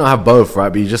 yeah? You might not have both, right?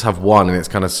 But you just have one and it's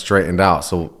kind of straightened out.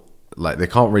 So like they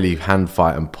can't really hand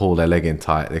fight and pull their leg in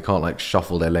tight. They can't like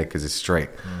shuffle their leg because it's straight.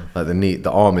 Like the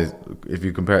arm is... If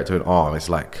you compare it to an arm, it's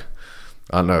like...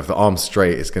 I don't know, if the arm's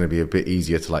straight, it's going to be a bit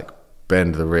easier to like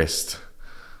bend the wrist.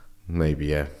 Maybe,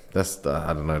 yeah.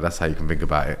 I don't know, that's how you can think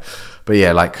about it. But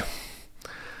yeah, like...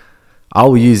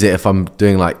 I'll use it if I'm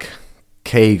doing like...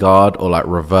 K-guard or like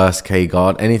reverse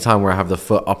K-guard. Anytime where I have the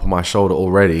foot up on my shoulder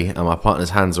already and my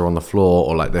partner's hands are on the floor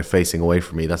or like they're facing away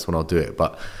from me, that's when I'll do it.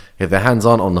 But if their hands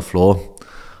aren't on the floor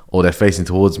or they're facing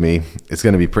towards me, it's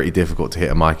going to be pretty difficult to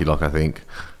hit a Mikey lock, I think.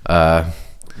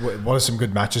 What are some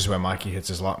good matches where Mikey hits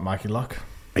his Mikey lock?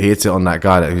 He hits it on that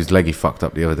guy whose leg he fucked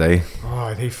up the other day.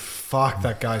 Oh, he fucked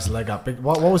that guy's leg up.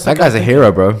 What was that guy's a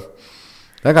hero, bro.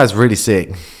 That guy's really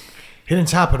sick. He didn't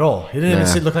tap at all. He didn't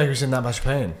even look like he was in that much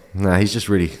pain. Nah, he's just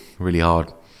really, really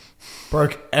hard.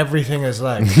 Broke everything in his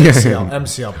leg. ACL,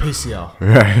 MCL, PCL.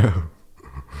 Right.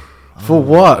 For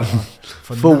what?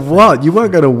 For what? You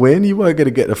weren't going to win. You weren't going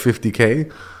to get a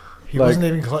 50K. He wasn't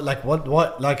even like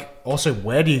what? Like also,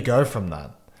 where do you go from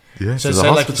that? Yeah. So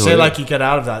say like you get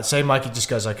out of that. Say Mikey just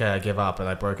goes, okay, I give up, and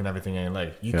I've broken everything in your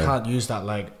leg. You can't use that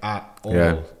leg at all.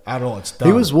 Yeah. At all. It's done.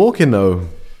 He was walking though.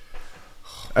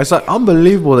 It's like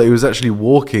unbelievable that he was actually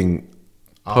walking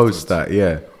post that,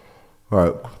 yeah.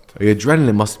 Right. The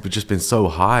adrenaline must have just been so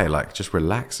high, like just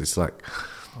relax. It's like,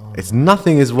 it's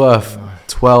nothing is worth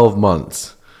 12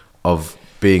 months of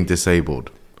being disabled.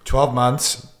 12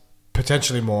 months,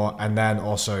 potentially more, and then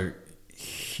also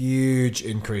huge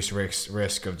increased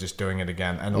risk of just doing it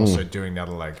again and also doing the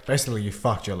other leg. Basically, you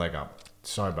fucked your leg up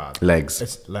so bad. Legs.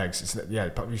 It's legs.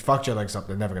 You fucked your legs up,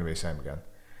 they're never going to be the same again.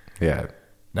 Yeah.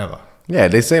 Never. Yeah,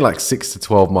 they say like 6 to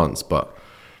 12 months, but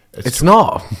it's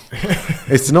not.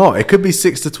 It's not. It could be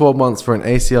 6 to 12 months for an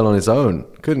ACL on its own,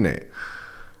 couldn't it?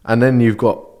 And then you've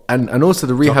got... And also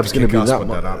the rehab's going to be that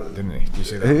much. Didn't he? Did you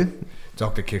see that? Who?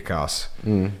 Dr. Kickass.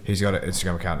 He's got an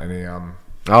Instagram account and he...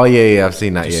 Oh, yeah, I've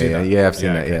seen that. Yeah, I've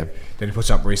seen that. Then he puts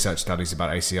up research studies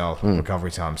about ACL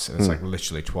recovery times, and it's like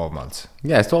literally 12 months.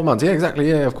 Yeah, it's 12 months. Yeah, exactly.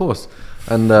 Yeah, of course.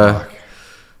 And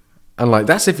like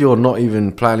that's if you're not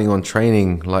even planning on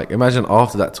training. Like imagine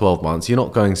after that 12 months, you're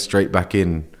not going straight back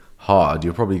in hard.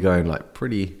 You're probably going like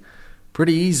pretty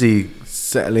easy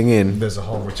settling in. There's a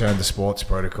whole return to sports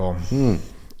protocol,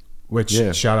 which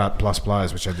shout out Plus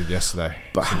Pliers, which I did yesterday.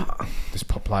 But this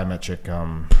plyometric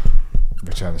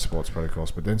return to sports protocols.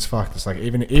 But then it's fucked. It's like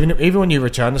even when you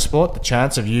return to sport, the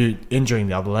chance of you injuring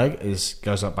the other leg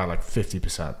goes up by like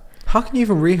 50%. How can you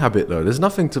even rehab it though? There's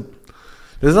nothing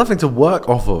to work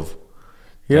off of.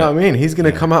 You know what I mean? He's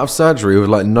going to come out of surgery with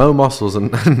like no muscles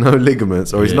and no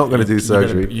ligaments, or he's not going to do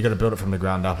surgery. You got to build it from the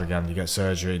ground up again. You get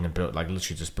surgery and then literally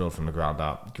just build from the ground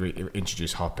up.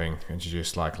 Introduce hopping,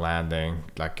 introduce like landing,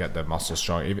 like get the muscles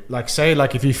strong. Like say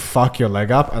like if you fuck your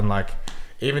leg up and like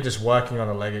even just working on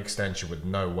a leg extension with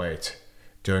no weight,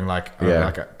 doing like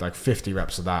 50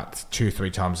 reps of that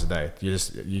 2-3 times a day. You're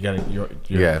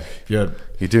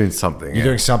doing something. You're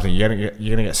doing something. You're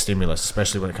gonna get stimulus,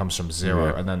 especially when it comes from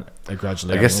zero, and then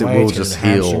gradually. I guess it will just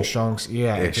heal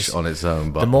on its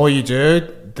own. But the more you do,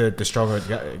 the stronger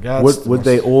it gets. Would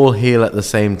they all heal at the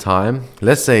same time?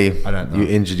 Let's say you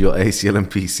injured your ACL and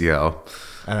PCL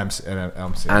and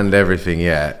MCL and everything.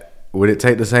 Yeah, would it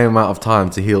take the same amount of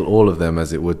time to heal all of them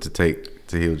as it would to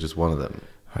heal just one of them?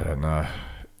 I don't know.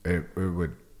 It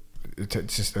would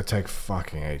take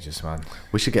fucking ages, man.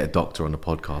 We should get a doctor on the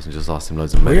podcast and just ask him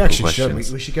loads of medical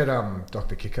questions. We should get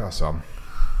Dr. Kickass on.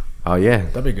 Oh yeah,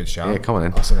 that'd be a good shout. Yeah, come on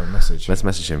in. I'll send him a message. Let's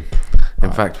message him.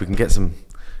 In fact, we can get some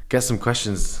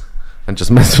questions and just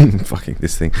mess with fucking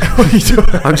this thing. What are you doing?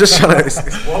 I'm just trying to.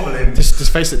 It's wobbling.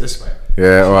 Just face it this way.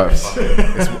 Yeah, all right.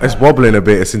 It's wobbling a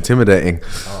bit. It's intimidating.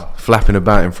 flapping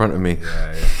about in front of me.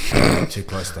 Yeah. Too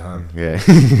close to home. Yeah.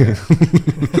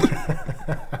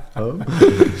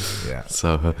 Yeah.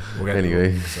 So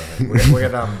Anyway, we'll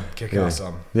get kick ass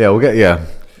on. Yeah, we'll get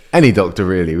any doctor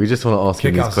really. We just want to ask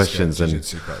him these questions and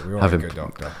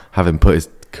have him put his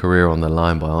career on the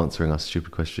line by answering our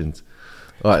stupid questions.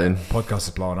 All right then. Podcast is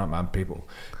blowing up, man. People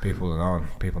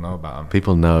know about them.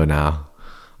 People know now.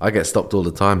 I get stopped all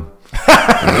the time.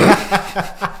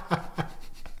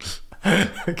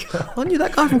 Aren't you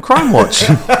that guy from Crime Watch?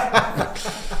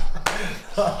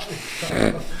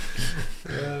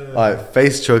 Alright,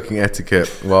 face choking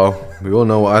etiquette. Well, we all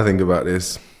know what I think about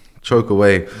this. Choke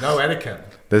away. No etiquette.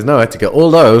 There's no etiquette.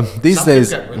 Although these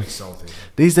days, get really salty.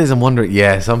 These days I'm wondering.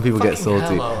 Yeah, some people get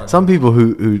salty. Hello. Some people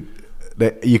who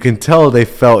you can tell they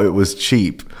felt it was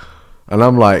cheap, and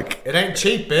I'm like, it ain't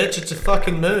cheap, bitch. It's a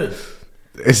fucking move.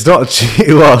 It's not cheap.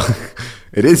 Well,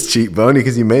 it is cheap, but only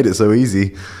because you made it so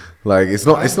easy. Like it's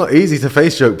not easy to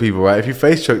face choke people, right? If you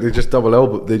face choke, they just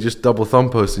double thumb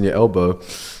post in your elbow.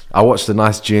 I watched a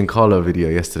nice Giancarlo video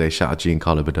yesterday. Shout out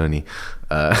Giancarlo Bodoni.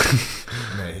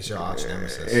 Mate, he's your arch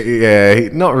nemesis. Yeah,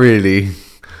 not really.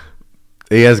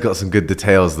 He has got some good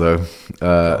details though.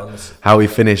 How he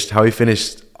finished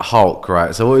Hulk,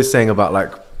 right? So what he's saying about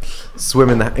like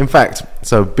swimming. In fact,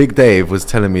 so Big Dave was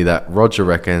telling me that Roger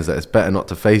reckons that it's better not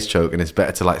to face choke and it's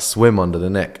better to like swim under the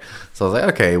neck. So I was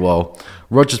like, okay, well,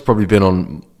 Roger's probably been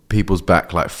on people's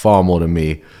back like far more than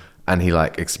me, and he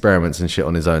like experiments and shit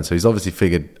on his own. So he's obviously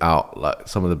figured out like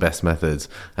some of the best methods.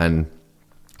 And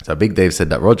so Big Dave said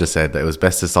that Roger said that it was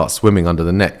best to start swimming under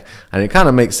the neck. And it kind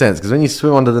of makes sense because when you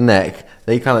swim under the neck,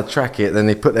 they kind of track it, then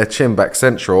they put their chin back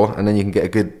central, and then you can get a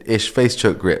good-ish face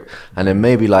choke grip. And then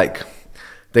maybe like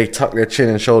they tuck their chin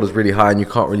and shoulders really high and you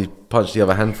can't really punch the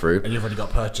other hand through. And you've already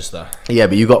got purchase there. Yeah,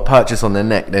 but you got purchase on their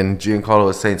neck. Then Giancarlo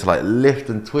was saying to like lift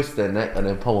and twist their neck and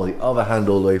then pummel the other hand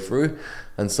all the way through,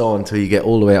 and so on until you get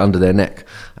all the way under their neck.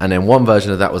 And then one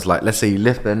version of that was like, let's say you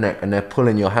lift their neck and they're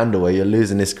pulling your hand away, you're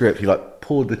losing this grip, you like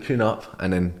pulled the chin up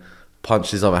and then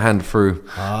punched his other hand through.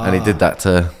 And he did that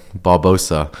to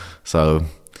Barbosa. So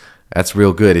that's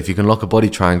real good. If you can lock a body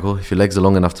triangle, if your legs are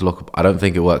long enough to lock, I don't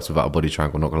think it works without a body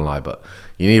triangle, not gonna lie, but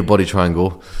you need a body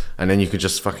triangle, and then you can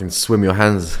just fucking swim your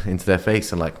hands into their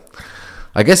face. And like,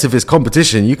 I guess if it's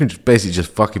competition, you can basically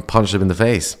just fucking punch them in the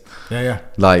face. Yeah.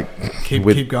 Like keep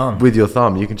going with your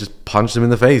thumb. You can just punch them in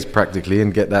the face practically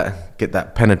and get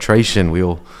that penetration. We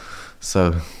all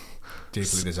so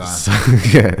deeply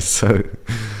desire.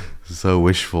 So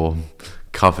wish for,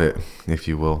 covet, if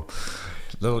you will.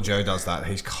 Little Joe does that.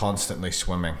 He's constantly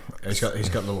swimming. He's got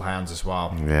little hands as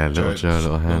well. Yeah, little hands.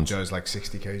 Little Joe's like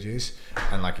 60 kgs,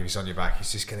 and like if he's on your back,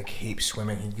 he's just gonna keep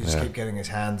swimming. He can just keep getting his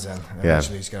hands in, and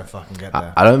eventually he's gonna fucking get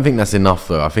there. I don't think that's enough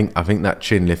though. I think that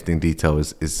chin lifting detail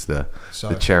is the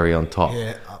cherry on top.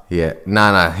 Yeah.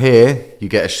 Nah. Here you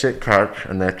get a shit catch,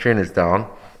 and their chin is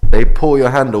down. They pull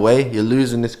your hand away. You're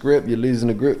losing this grip. You're losing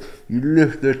the grip. You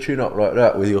lift their chin up like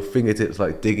that with your fingertips,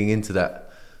 like digging into that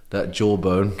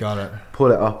jawbone. Got it.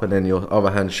 Pull it up, and then your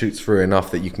other hand shoots through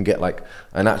enough that you can get like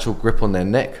an actual grip on their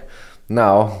neck.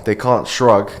 Now they can't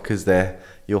shrug because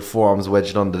your forearm's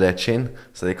wedged under their chin,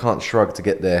 so they can't shrug to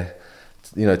get their,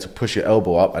 to push your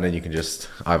elbow up, and then you can just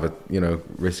either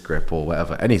wrist grip or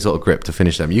whatever, any sort of grip to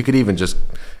finish them. You could even just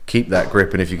keep that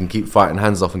grip, and if you can keep fighting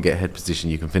hands off and get head position,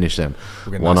 you can finish them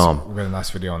one arm. We've got a nice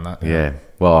video on that. Yeah.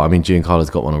 Well, I mean, Giancarlo's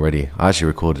got one already. I actually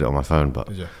recorded it on my phone, but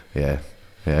did you?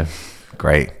 Yeah.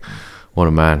 Great. What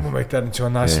a man. We'll make that into a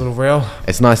nice little reel.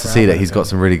 It's nice to see that he's got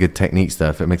some really good technique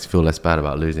stuff. It makes me feel less bad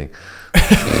about losing.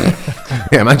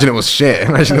 Yeah, imagine it was shit.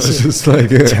 Imagine it was just like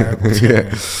terrible.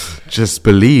 Just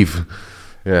believe.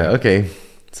 Yeah, okay.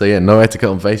 So yeah, no etiquette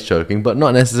on face choking, but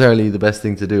not necessarily the best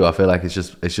thing to do. I feel like it's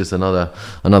just another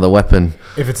weapon.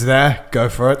 If it's there, go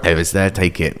for it. If it's there,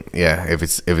 take it. Yeah. If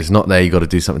it's not there, you got to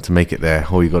do something to make it there,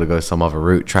 or you got to go some other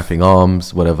route, trapping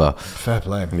arms, whatever. Fair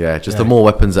play. Yeah, the more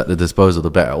weapons at the disposal, the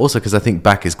better. Also, because I think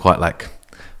back is quite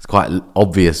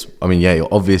obvious. I mean, yeah,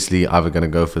 you're obviously either going to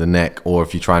go for the neck, or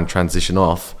if you try and transition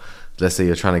off, let's say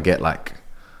you're trying to get like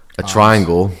a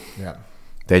triangle. Yeah.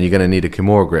 Then you're going to need a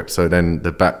Kimura grip. So then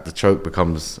the choke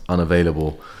becomes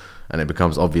unavailable, and it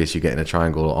becomes obvious you're getting a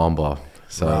triangle or armbar.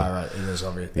 So right. It is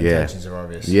obvious. The intentions are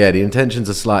obvious. Yeah, the intentions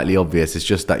are slightly obvious. It's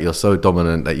just that you're so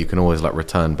dominant that you can always like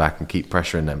return back and keep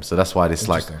pressuring them. So that's why this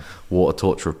like water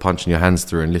torture of punching your hands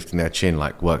through and lifting their chin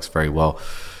like works very well.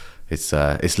 It's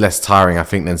less tiring, I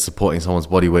think, than supporting someone's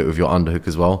body weight with your underhook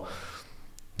as well.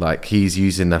 Like he's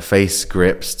using the face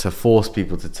grips to force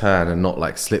people to turn and not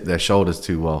like slip their shoulders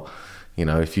too well.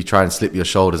 If you try and slip your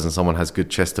shoulders and someone has good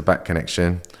chest to back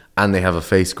connection and they have a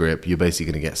face grip, you're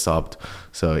basically going to get subbed.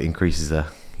 So it increases the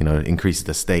increases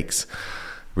the stakes.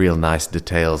 Real nice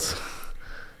details.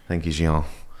 Thank you, Jean.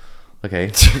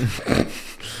 Okay.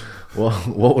 Well,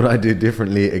 what would I do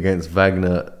differently against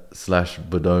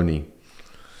Wagner/Bodoni?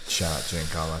 Shout out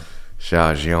Giancarlo.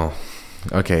 Shout out Jean.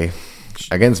 Okay.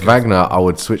 Against Wagner, I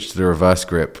would switch to the reverse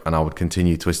grip and I would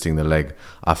continue twisting the leg.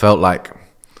 I felt like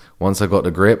once I got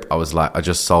the grip, I was like, I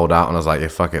just sold out and I was like, yeah,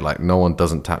 fuck it. Like, no one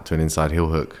doesn't tap to an inside heel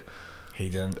hook. He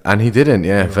didn't. And he didn't,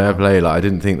 yeah, fair play. Like, I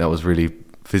didn't think that was really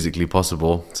physically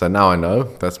possible. So now I know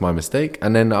that's my mistake.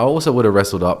 And then I also would have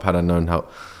wrestled up had I known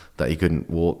that he couldn't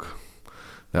walk.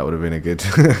 That would have been a good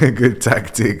a good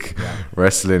tactic. Yeah.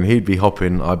 Wrestling. He'd be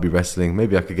hopping, I'd be wrestling.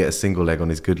 Maybe I could get a single leg on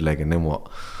his good leg and then what?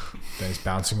 Then he's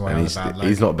bouncing away on the bad leg.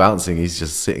 He's not bouncing, he's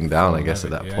just sitting down, I guess, at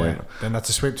that point. Yeah. Then that's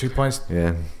a sweep, 2 points.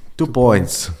 Yeah. 2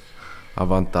 points.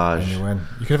 Avantage. And you win.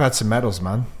 You could have had some medals,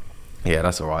 man. Yeah,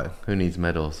 that's all right. Who needs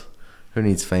medals? Who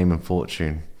needs fame and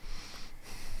fortune?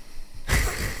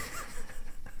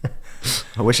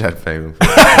 I wish I had fame and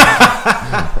fortune.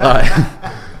 All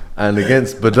right. And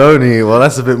against Bodoni, well,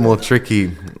 that's a bit more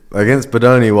tricky. Against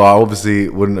Bodoni, well, I obviously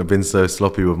wouldn't have been so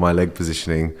sloppy with my leg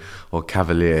positioning or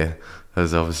cavalier.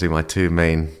 Those are obviously my two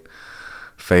main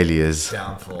failures.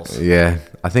 Downfalls. Yeah,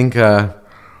 I think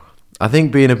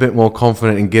being a bit more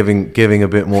confident and giving a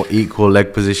bit more equal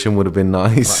leg position would have been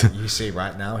nice. But you see,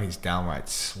 right now he's downright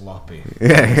sloppy.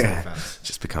 Yeah.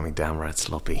 Just becoming downright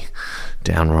sloppy,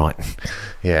 downright.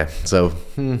 Yeah. So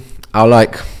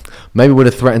maybe would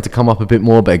have threatened to come up a bit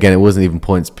more, but again, it wasn't even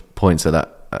points at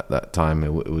that time.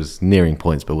 It was nearing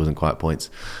points, but it wasn't quite points.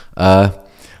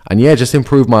 And yeah, just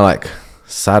improve my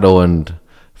saddle and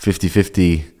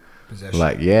 50-50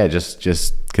 possession.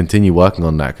 Just continue working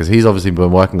on that, because he's obviously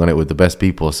been working on it with the best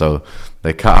people, so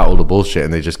they cut out all the bullshit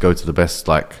and they just go to the best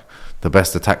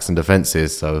attacks and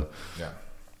defenses. So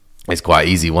it's quite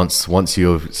easy once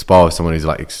you spar with someone who's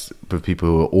with people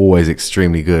who are always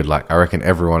extremely good. I reckon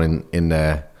everyone in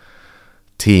their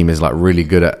team is really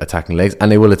good at attacking legs, and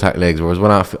they will attack legs, whereas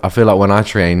when I feel like when I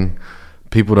train,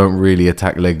 people don't really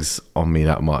attack legs on me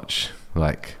that much,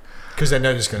 because they know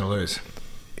they're just going to lose.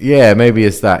 Yeah, maybe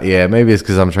it's that. Yeah, maybe it's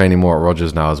because I'm training more at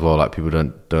Rogers now as well. People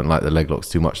don't like the leg locks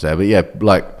too much there. But yeah,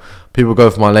 people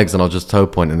go for my legs and I'll just toe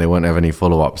point and they won't have any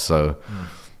follow up. So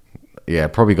yeah,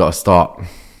 probably got to start.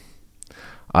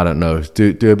 I don't know.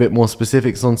 Do a bit more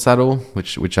specifics on saddle,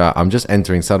 which I'm just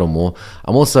entering saddle more.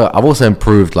 I've also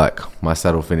improved my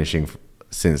saddle finishing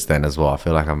since then as well. I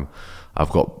feel like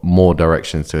I've got more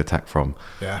directions to attack from.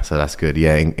 Yeah. So that's good.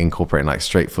 Yeah, incorporating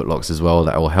straight foot locks as well.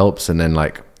 That all helps. And then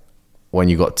when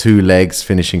you got two legs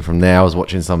finishing from there, I was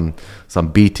watching some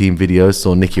B team videos,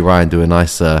 saw Nicky Ryan do a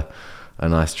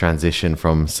nice transition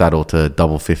from saddle to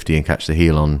double 50 and catch the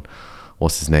heel on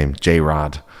what's his name,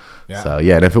 J-Rod. Yeah. So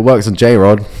yeah, and if it works on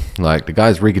J-Rod, the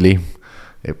guy's wriggly,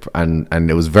 and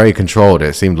it was very controlled.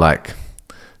 It seemed like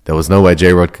there was nowhere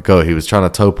J-Rod could go. He was trying to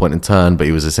toe point and turn, but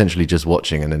he was essentially just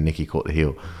watching, and then Nicky caught the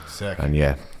heel. Sick. And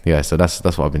yeah, so that's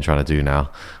what I've been trying to do now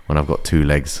when I've got two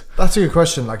legs. That's a good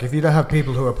question. If you don't have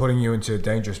people who are putting you into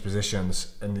dangerous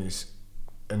positions in these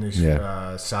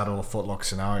saddle or footlock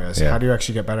scenarios, how do you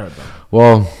actually get better at them?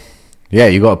 Well, yeah,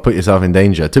 you got to put yourself in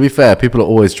danger. To be fair, people are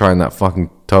always trying that fucking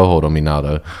toe hold on me now,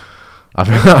 though.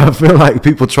 I feel like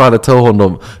people try to toe hold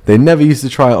on. They never used to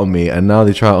try it on me, and now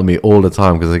they try it on me all the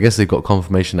time because I guess they've got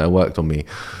confirmation that it worked on me.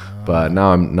 But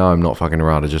now I'm not fucking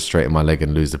around. I just straighten my leg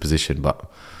and lose the position. But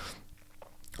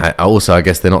I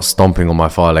guess they're not stomping on my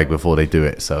far leg before they do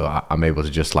it, so I'm able to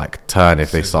just turn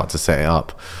if they start to set it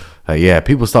up.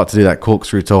 People start to do that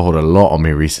corkscrew toe hold a lot on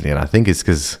me recently, and I think it's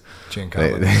because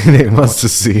they must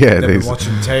have seen. Yeah, they've been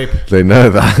watching tape. They know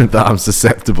that I'm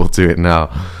susceptible to it now.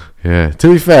 Yeah.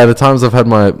 To be fair, the times I've had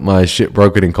my shit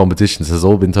broken in competitions has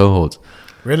all been toe holds.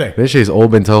 Really? Literally, it's all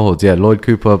been toe holds. Yeah, Lloyd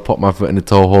Cooper popped my foot in the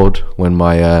toe hold when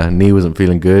my knee wasn't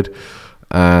feeling good,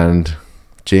 and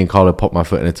Giancarlo popped my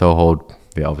foot in the toe hold.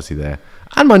 Yeah, obviously there.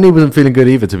 And my knee wasn't feeling good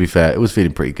either, to be fair. It was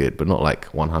feeling pretty good, but not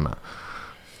 100.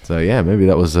 So yeah, maybe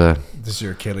that was this is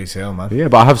your Achilles heel, man. Yeah,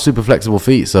 but I have super flexible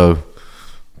feet, so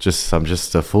I'm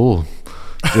just a fool.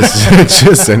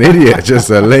 Just an idiot,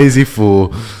 just a lazy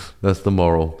fool. That's the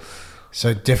moral.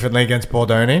 So differently against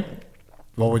Bodoni,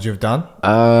 what would you have done?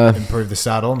 Improve the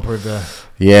saddle, improve the...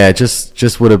 Yeah,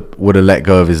 just would have let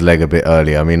go of his leg a bit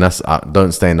earlier. I mean, that's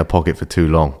don't stay in the pocket for too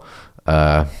long.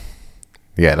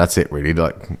 Yeah, that's it really.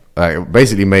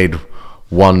 Basically made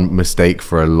one mistake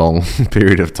for a long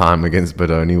period of time against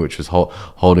Bodoni, which was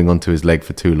holding onto his leg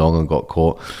for too long and got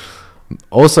caught.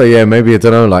 Also, yeah, maybe I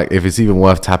don't know, if it's even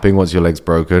worth tapping once your leg's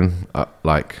broken.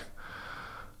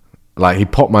 He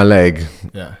popped my leg.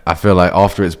 Yeah. I feel like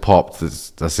after it's popped,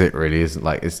 that's it really. Isn't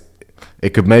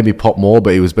it could maybe pop more,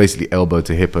 but he was basically elbow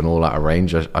to hip and all out of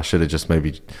range. I should have just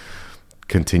maybe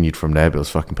continued from there, but it was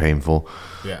fucking painful.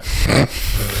 Yeah.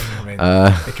 I mean,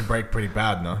 it can break pretty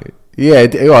bad, no? Yeah,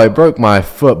 it broke my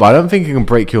foot, but I don't think it can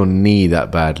break your knee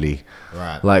that badly.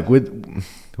 Right. Like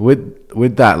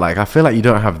with that, like I feel like you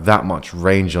don't have that much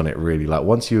range on it really. Like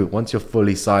once you're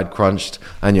fully side crunched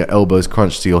and your elbows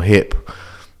crunched to your hip,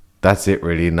 that's it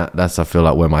really. And that's I feel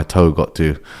like where my toe got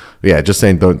to. But yeah, just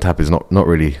saying don't tap is not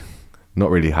really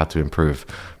how to improve.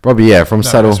 Probably from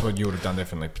saddle. That's what you would have done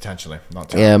differently potentially. Not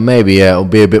tap. Yeah, maybe it'll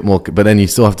be a bit more, but then you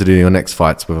still have to do your next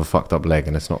fights with a fucked up leg,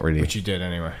 and it's not really. Which you did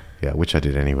anyway. Yeah, which I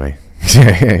did anyway.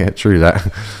 yeah, true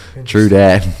that. True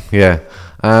that. Yeah.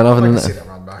 And other than that, see that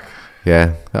run back.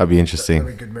 Yeah, that'd be interesting.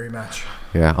 That'd be a good rematch.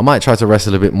 Yeah, I might try to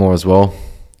wrestle a bit more as well.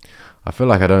 I feel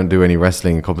like I don't do any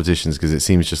wrestling in competitions because it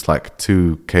seems just like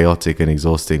too chaotic and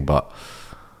exhausting. But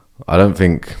I don't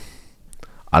think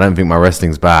my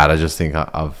wrestling's bad. I just think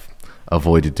I've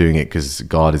avoided doing it because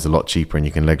guard is a lot cheaper and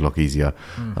you can leg lock easier.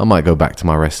 I might go back to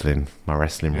my wrestling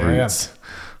roots,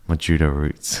 my judo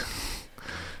roots.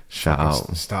 Shout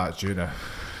out. Start judo.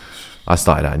 I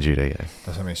started out in judo, yeah.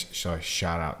 That's what I mean. Sorry,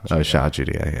 shout out. Judo. Oh, shout out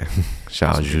judo, yeah.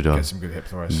 Shout out judo. Get some good hip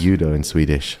throws. Judo in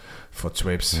Swedish. Foot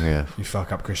sweeps. Yeah. You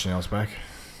fuck up Christian Elsbeck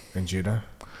in judo.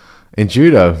 In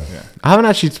judo? Yeah. I haven't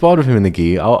actually sparred with him in the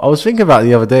gi. I was thinking about it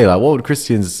the other day, like what would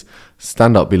Christian's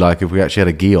stand-up be like if we actually had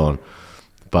a gi on?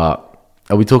 But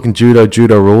are we talking judo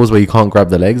rules where you can't grab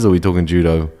the legs, or are we talking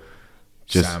judo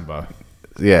just... Sambo.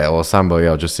 Yeah, or sambo,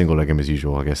 yeah, or just single leg him as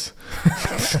usual, I guess.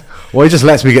 Well, he just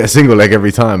lets me get a single leg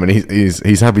every time, and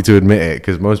he's happy to admit it,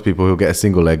 because most people, he'll get a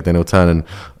single leg, then he'll turn and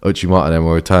Uchimata them,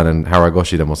 or he'll turn and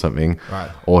Haragoshi them or something,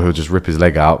 right. Or he'll just rip his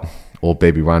leg out, or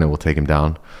Baby Rhino will take him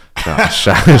down.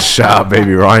 Shout out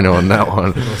Baby Rhino on that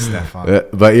one.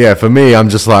 But yeah, for me, I'm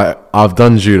just like, I've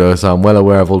done judo, so I'm well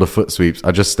aware of all the foot sweeps.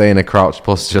 I just stay in a crouched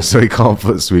posture so he can't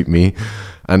foot sweep me,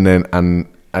 and then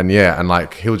and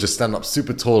like he'll just stand up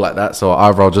super tall like that. So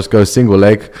either I'll just go single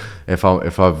leg if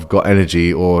I've got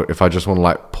energy, or if I just want to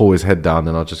like pull his head down,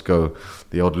 then I'll just go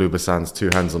the old Luba Sands,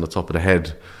 2 hands on the top of the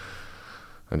head,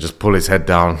 and just pull his head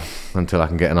down until I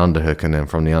can get an underhook, and then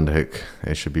from the underhook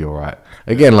it should be all right.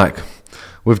 Again, like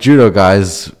with judo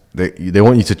guys, they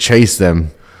want you to chase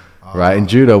them. Right, in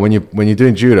judo, when you're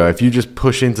doing judo, if you just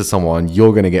push into someone,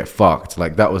 you're gonna get fucked.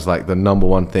 Like that was like the number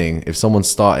one thing. If someone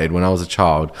started when I was a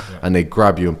child and they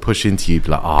grab you and push into you, you'd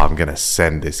be like, I'm gonna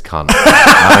send this cunt.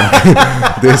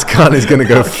 This cunt is gonna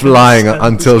go flying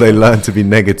until they learn to be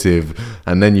negative,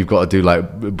 and then you've got to do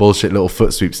like bullshit little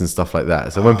foot sweeps and stuff like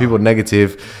that. So when people are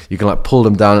negative, you can like pull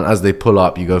them down, and as they pull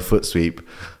up, you go foot sweep.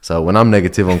 So when I'm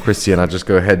negative on Christian, I just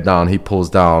go head down. He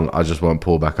pulls down. I just won't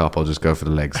pull back up. I'll just go for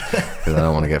the legs because I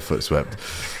don't want to get foot swept.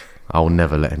 I will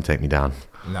never let him take me down.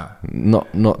 No,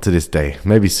 not to this day.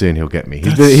 Maybe soon he'll get me.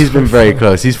 He's been very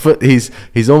close.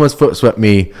 He's almost foot swept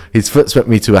me. He's foot swept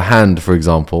me to a hand, for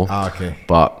example. Okay.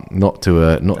 But not to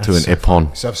an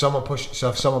ippon. So if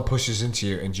someone pushes into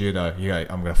you in judo, you go,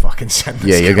 I'm gonna fucking send.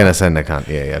 This you're gonna send a cunt.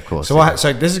 Yeah, of course.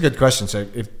 So this is a good question. So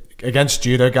if against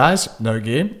judo guys, no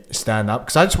gi, stand up,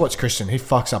 because I just watch Christian. He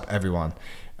fucks up everyone,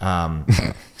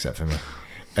 except for me,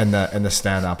 in the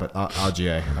stand up at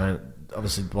RGA. I mean,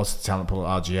 obviously, what's the talent pool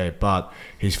at RGA? But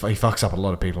he fucks up a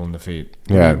lot of people in the feet.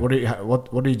 What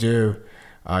do you do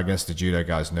against the judo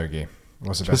guys? No gi.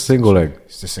 What's the best? Just single leg.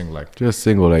 It's just single leg. Just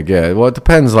single leg. Yeah. Well, it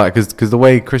depends, like, because the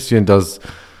way Christian does.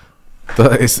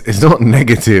 It's not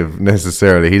negative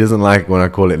necessarily. He doesn't like when I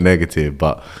call it negative,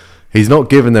 but he's not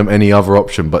giving them any other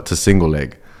option but to single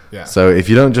leg. Yeah. So if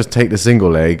you don't just take the single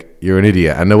leg, you're an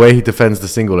idiot. And the way he defends the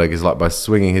single leg is like by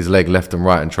swinging his leg left and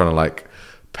right and trying to like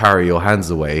parry your hands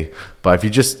away. But if you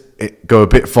just go a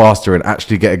bit faster and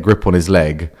actually get a grip on his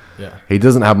leg, he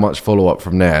doesn't have much follow up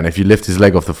from there. And if you lift his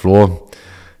leg off the floor,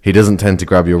 he doesn't tend to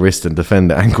grab your wrist and defend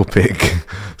the ankle pick.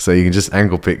 So you can just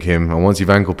ankle pick him. And once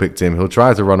you've ankle picked him, he'll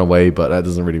try to run away, but that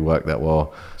doesn't really work that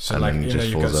well. So and like,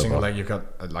 you've got a single leg, you've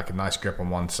got like a nice grip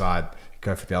on one side, you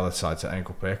go for the other side to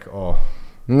ankle pick, or...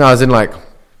 No, as in like,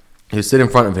 you sit in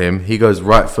front of him, he goes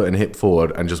right foot and hip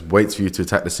forward and just waits for you to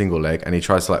attack the single leg, and he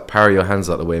tries to like parry your hands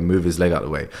out the way and move his leg out the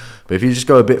way. But if you just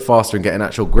go a bit faster and get an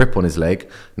actual grip on his leg,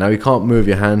 now he can't move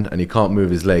your hand and he can't move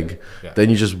his leg. Then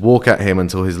you just walk at him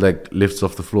until his leg lifts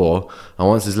off the floor, and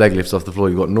once his leg lifts off the floor,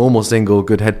 you've got normal single,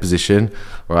 good head position.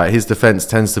 Right, his defense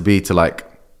tends to be to like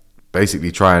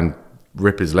basically try and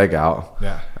rip his leg out.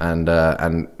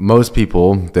 And most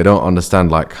people, they don't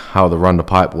understand like how the run the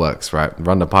pipe works, right?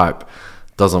 Run the pipe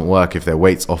doesn't work if their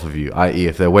weight's off of you, i.e.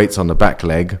 if their weight's on the back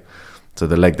leg, so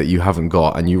the leg that you haven't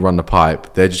got, and you run the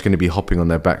pipe, they're just going to be hopping on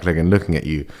their back leg and looking at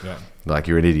you. like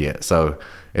you're an idiot. So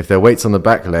if their weight's on the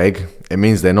back leg, it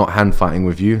means they're not hand fighting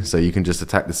with you. So you can just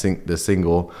attack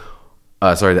the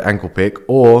ankle pick,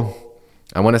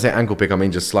 and when I say ankle pick, I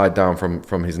mean just slide down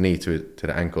from his knee to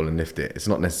the ankle and lift it. It's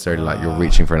not necessarily like you're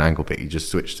reaching for an ankle pick. You just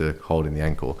switch to holding the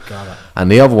ankle. Got it.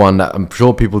 And the other one that I'm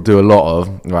sure people do a lot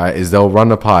of, right, is they'll run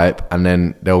the pipe and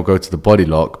then they'll go to the body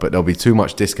lock, but there'll be too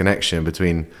much disconnection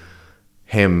between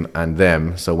him and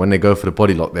them. So when they go for the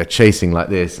body lock, they're chasing like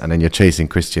this, and then you're chasing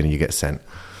Christian and you get sent.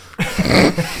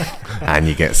 And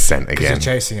you get sent again. You're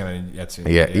chasing him, and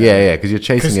because you're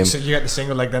chasing him. So you get the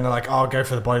single leg, then they're like, "Oh, go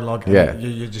for the body lock." And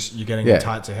you're getting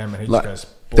tight to him, and he just goes.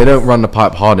 They don't run the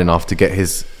pipe hard enough to get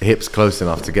his hips close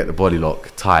enough to get the body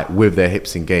lock tight with their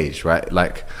hips engaged, right?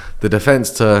 Like the defense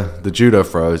to the judo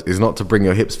throws is not to bring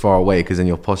your hips far away, because then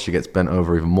your posture gets bent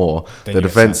over even more. Then the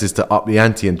defense is to up the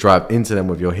ante and drive into them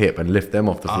with your hip and lift them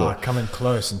off the floor. Come in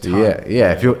close and tight.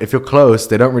 Yeah. If you're close,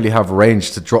 they don't really have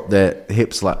range to drop their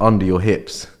hips like under your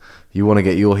hips. You want to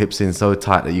get your hips in so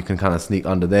tight that you can kind of sneak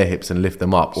under their hips and lift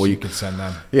them up, or you can send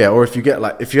them. Yeah, or if you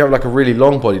have like a really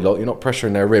long body lock, you're not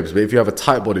pressuring their ribs. But if you have a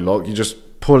tight body lock, you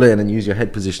just pull in and use your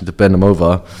head position to bend them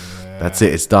over. Yeah. That's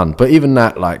it. It's done. But even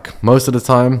that, like most of the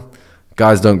time,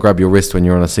 guys don't grab your wrist when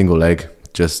you're on a single leg.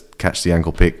 Just catch the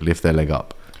ankle pick, lift their leg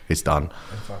up. It's done.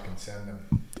 And fucking send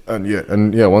them. And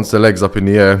once their leg's up in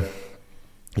the air,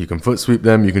 you can foot sweep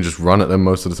them. You can just run at them.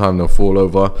 Most of the time, they'll fall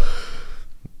over.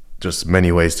 Just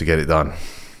many ways to get it done.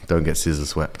 Don't get scissor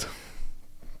swept.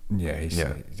 You don't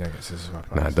get scissor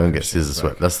swept. No, don't get scissor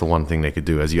swept. That's the one thing they could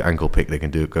do. As you ankle pick, they can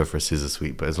go for a scissor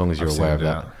sweep. But as long as you're aware of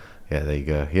that. Yeah, there you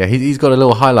go. Yeah, he's got a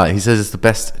little highlight. He says it's the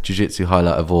best jiu-jitsu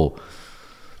highlight of all.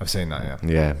 I've seen that, yeah.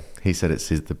 Yeah, he said it's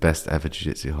the best ever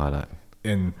jiu-jitsu highlight.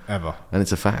 In ever. And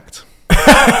it's a fact.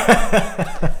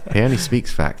 He only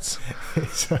speaks facts.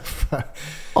 It's a fact.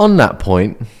 On that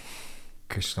point...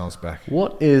 Christian Osbeck.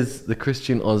 What is the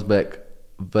Christian Osbeck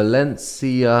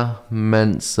Valencia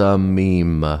Mensa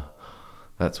meme?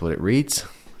 That's what it reads.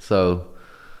 So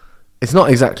it's not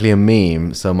exactly a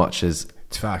meme so much as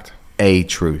it's fact. A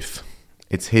truth.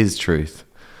 It's his truth.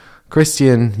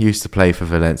 Christian used to play for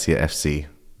Valencia FC,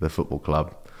 the football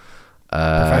club.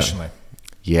 Professionally?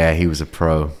 Yeah, he was a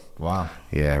pro. Wow.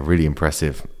 Yeah, really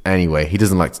impressive. Anyway, he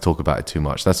doesn't like to talk about it too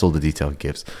much. That's all the detail he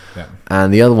gives. Yeah.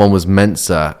 And the other one was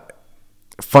Mensa.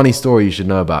 Funny story you should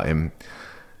know about him.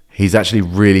 He's actually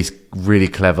really, really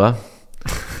clever.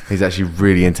 He's actually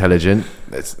really intelligent.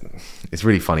 It's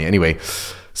really funny. Anyway,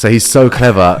 so he's so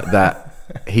clever that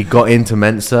he got into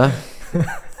Mensa.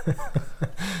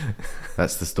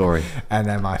 That's the story. And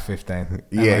MI15.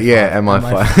 Yeah,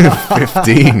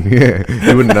 MI15. Yeah,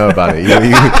 you wouldn't know about it.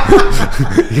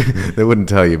 They wouldn't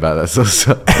tell you about that sort of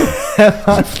stuff.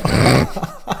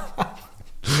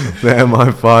 The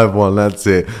MI5 one, that's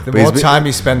it. The more time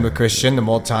you spend with Christian, the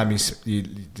more time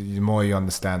the more you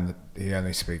understand that he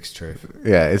only speaks truth.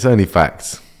 Yeah, it's only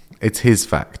facts. It's his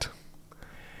fact.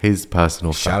 His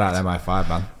personal fact. Shout out MI5,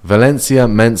 man. Valencia,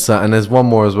 Mensa, and there's one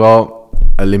more as well,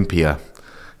 Olympia.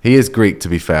 He is Greek, to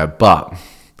be fair, but...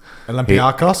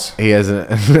 Olympiakos? He has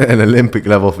an Olympic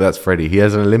level... That's Freddie. He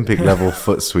has an Olympic level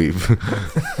foot sweep.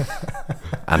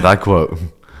 And I quote...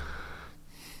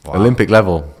 Wow. Olympic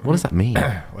level. What does that mean?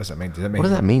 What does that mean? What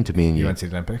does that mean to me and you? You went to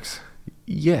the Olympics?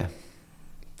 Yeah.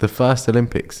 The first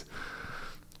Olympics.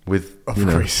 With,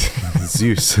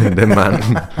 Zeus and the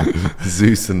man.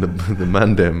 Zeus and the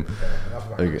Mandem.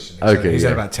 Okay. He's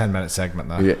had about 10-minute segment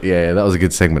now. Yeah, that was a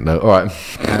good segment though. All right.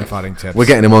 And fighting tips. We're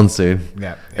getting him on soon.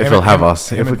 Yeah. If he'll have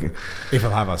us. If he'll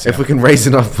have us. If we can raise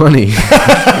enough money to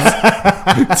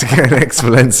get an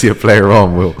ex-Valencia player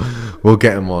on, we'll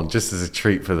get him on just as a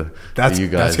treat for you guys.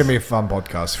 That's going to be a fun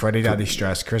podcast. Freddie Daddy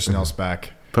Stress, Christian Osbeck.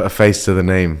 Put a face to the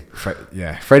name.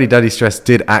 Yeah. Freddie Daddy Stress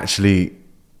did actually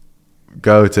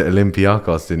go to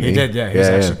Olympiakos, didn't he? He did, yeah. He was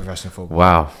actually a professional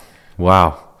footballer.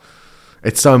 Wow.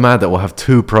 It's so mad that we'll have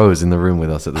two pros in the room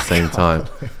with us at the same time.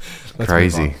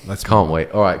 Crazy. Can't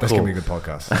wait. All right, That's cool. going to be a good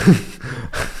podcast.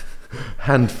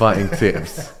 Hand fighting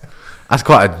tips. That's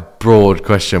quite a broad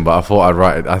question, but I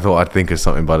thought I'd think of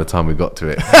something by the time we got to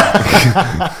it.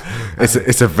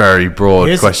 It's a very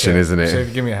broad question, isn't it? So if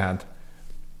you give me a hand.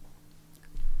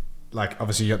 Like,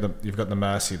 obviously you've got the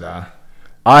mercy there.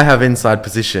 I have inside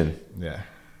position. Yeah.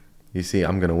 You see,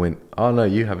 I'm going to win. Oh, no,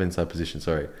 you have inside position,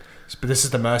 sorry. But this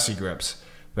is the mercy grips.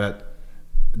 But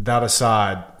that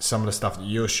aside, some of the stuff that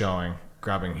you're showing,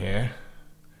 grabbing here.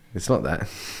 It's not that.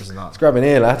 Is it not? It's grabbing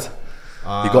here, lad.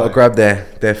 You got to grab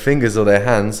their fingers or their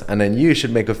hands, and then you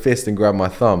should make a fist and grab my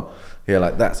thumb. Yeah,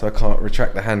 like that, so I can't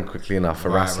retract the hand quickly enough for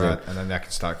wrestling. Right. And then I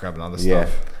can start grabbing other Yeah.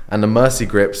 stuff. And the mercy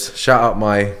grips, shout out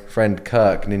my friend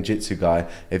Kirk, ninjitsu guy.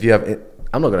 If you have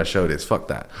I'm not going to show this. Fuck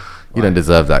that. You don't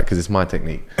deserve that because it's my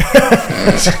technique.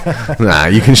 Nah,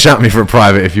 you can shout me for a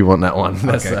private if you want that one.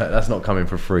 That's not coming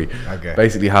for free. Okay.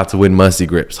 Basically, how to win mercy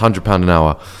grips, £100 an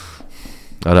hour.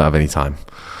 I don't have any time.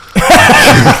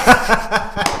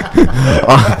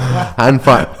 Hand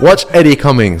fight. Watch Eddie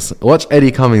Cummings. Watch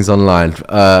Eddie Cummings online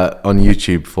on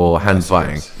YouTube for hand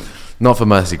fighting. Not for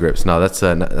mercy grips. No, that's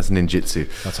ninjutsu.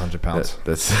 That's £100.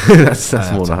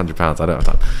 That's more than £100. I don't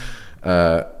have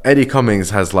time. Eddie Cummings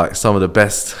has like some of the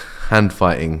best hand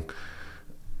fighting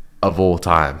of all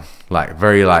time. Like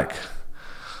very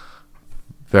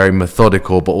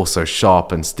methodical, but also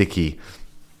sharp and sticky.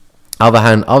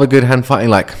 Other good hand fighting,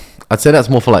 like I'd say that's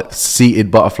more for like seated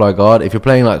butterfly guard. If you're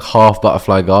playing like half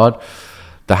butterfly guard,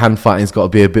 the hand fighting's got to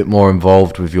be a bit more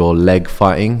involved with your leg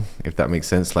fighting, if that makes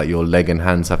sense. Like your leg and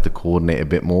hands have to coordinate a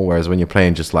bit more. Whereas when you're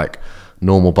playing just like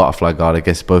normal butterfly guard, I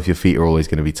guess both your feet are always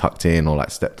going to be tucked in or like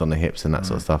stepped on the hips and that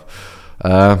sort of stuff.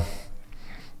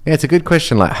 Yeah, it's a good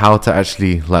question, like how to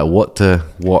actually, like what to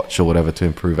watch or whatever to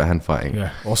improve at hand fighting.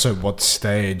 Yeah. Also, what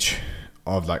stage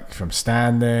of like from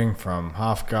standing, from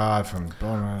half guard, from...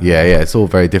 Yeah, it's all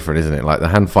very different, isn't it? Like the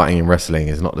hand fighting in wrestling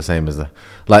is not the same as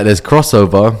like there's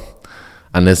crossover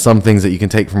and there's some things that you can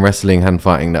take from wrestling hand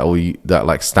fighting that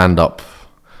like stand up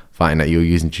fighting that you'll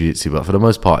use in jiu-jitsu, but for the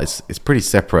most part it's pretty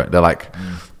separate. They're like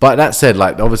but that said,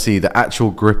 like obviously the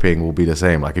actual gripping will be the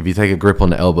same. Like if you take a grip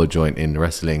on the elbow joint in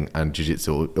wrestling and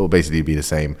jiu-jitsu, it will basically be the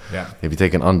same. If you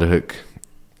take an underhook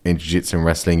in jiu-jitsu and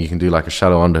wrestling, you can do like a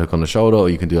shallow underhook on the shoulder, or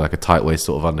you can do like a tight waist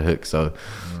sort of underhook. So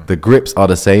the grips are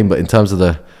the same, but in terms of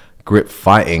the grip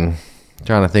fighting, I'm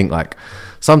trying to think, like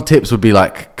some tips would be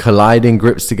like colliding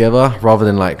grips together rather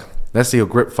than like, let's say you're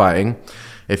grip fighting.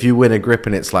 If you win a grip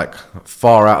and it's like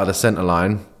far out of the center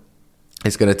line,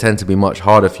 it's going to tend to be much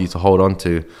harder for you to hold on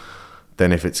to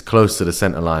than if it's close to the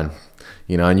center line.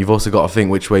 You know, and you've also got to think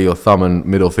which way your thumb and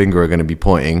middle finger are going to be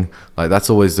pointing. Like that's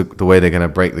always the way they're going to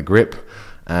break the grip.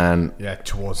 And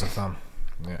towards the thumb.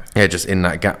 Just in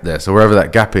that gap there. So wherever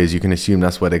that gap is, you can assume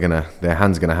that's where their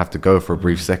hand's gonna have to go for a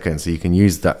brief second. So you can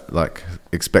use that like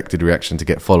expected reaction to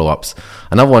get follow-ups.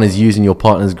 Another one is using your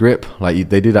partner's grip. Like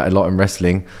they do that a lot in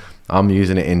wrestling. I'm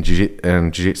using it in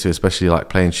jiu-jitsu, especially like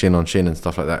playing shin on shin and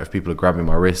stuff like that. If people are grabbing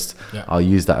my wrist, I'll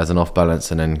use that as an off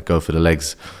balance and then go for the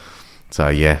legs.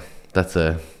 So that's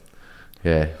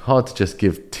hard to just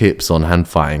give tips on hand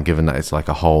fighting, given that it's like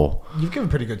a whole. You've given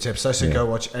pretty good tips. So go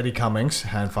watch Eddie Cummings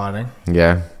hand fighting.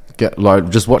 Yeah,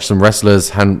 just watch some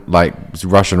wrestlers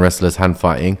Russian wrestlers hand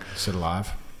fighting. Sit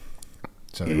alive.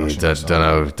 Don't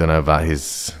know about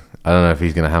his. I don't know if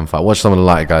he's gonna hand fight. Watch some of the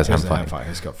lighter guys hand fight.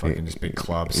 He's got fucking just big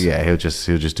clubs. Yeah, he'll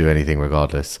just do anything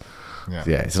regardless.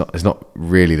 Yeah, it's not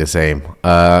really the same.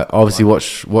 Obviously,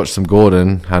 watch some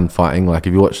Gordon hand fighting. Like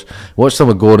if you watch some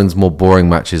of Gordon's more boring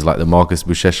matches, like the Marcus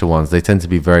Buchecha ones, they tend to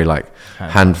be very like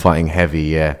hand fighting heavy.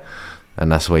 Yeah,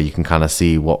 and that's where you can kind of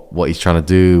see what he's trying to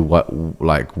do,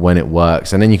 when it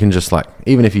works, and then you can just like,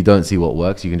 even if you don't see what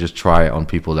works, you can just try it on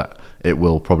people that it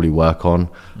will probably work on,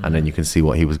 and then you can see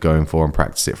what he was going for and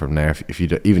practice it from there.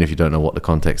 Even if you don't know what the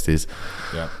context is.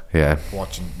 Yeah.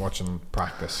 Watching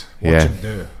practice. Watch him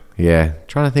do. Yeah,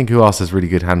 trying to think who else has really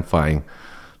good hand fighting.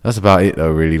 That's about it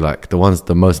though, really. Like the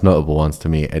most notable ones to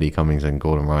me, Eddie Cummings and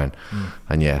Gordon Ryan.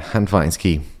 And hand fighting's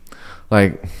key.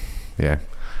 Hand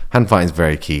fighting's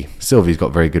very key. Sylvie's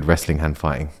got very good wrestling hand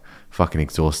fighting. Fucking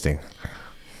exhausting.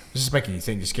 This is making you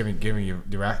think, just giving you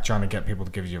trying to get people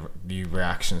to give you the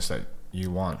reactions that you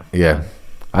want. Yeah.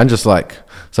 And just like,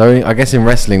 so I guess in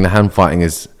wrestling, the hand fighting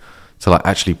is to like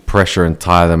actually pressure and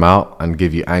tire them out and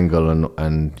give you angle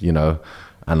and you know,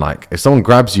 and like if someone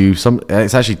grabs you,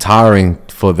 it's actually tiring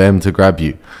for them to grab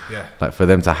you. Yeah. Like for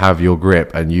them to have your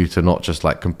grip and you to not just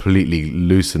like completely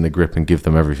loosen the grip and give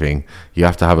them everything. You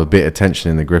have to have a bit of tension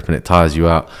in the grip and it tires you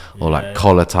out, or like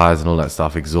collar ties and all that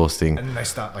stuff, exhausting. And they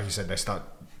start, like you said, they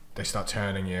start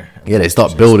turning you. Yeah, they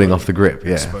start building off the grip.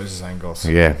 Yeah. Exposes angles.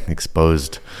 Yeah,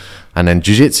 exposed. And then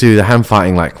jiu-jitsu, the hand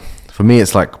fighting, like for me,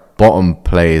 it's like bottom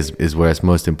play is where it's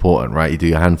most important, right? You do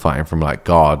your hand fighting from like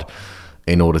guard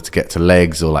in order to get to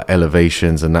legs or like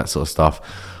elevations and that sort of stuff.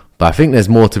 But I think there's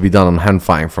more to be done on hand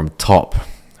fighting from top,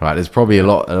 right? There's probably a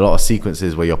lot of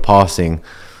sequences where you're passing.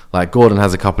 Like Gordon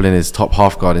has a couple in his top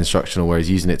half guard instructional where he's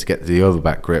using it to get to the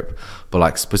overback grip. But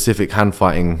like specific hand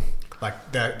fighting,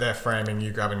 like they're framing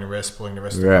you, grabbing the wrist, pulling the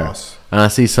wrist across. And I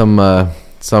see some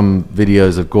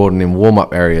videos of Gordon in warm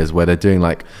up areas where they're doing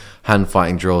like hand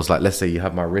fighting drills. Like let's say you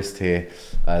have my wrist here,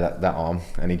 that arm,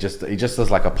 and he just does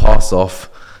like a pass off,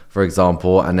 for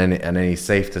example, and then he's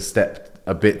safe to step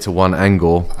a bit to one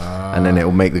angle, and then it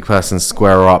will make the person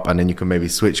square up, and then you can maybe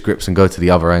switch grips and go to the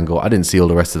other angle. I didn't see all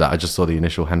the rest of that. I just saw the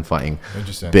initial hand fighting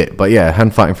bit. But yeah,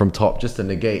 hand fighting from top just to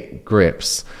negate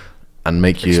grips and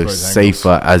make you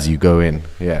safer as you go in.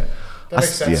 Yeah, that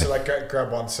makes sense. So like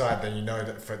grab one side, then you know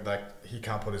that for like he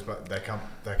can't put his butt. They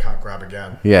can't grab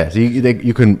again. Yeah, so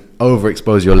you can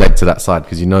overexpose your leg to that side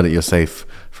because you know that you're safe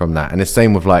from that. And it's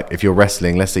same with like if you're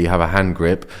wrestling. Let's say you have a hand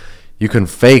grip, you can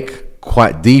fake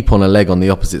quite deep on a leg on the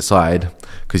opposite side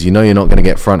because you know you're not going to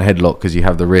get front headlock because you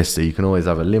have the wrist. So you can always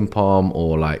have a limp arm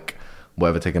or like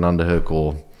whatever, take an underhook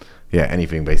or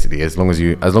anything basically. As long as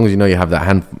you know you have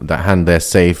that hand there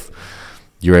safe,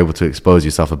 you're able to expose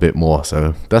yourself a bit more.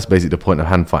 So that's basically the point of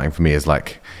hand fighting for me, is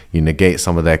like you negate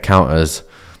some of their counters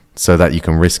so that you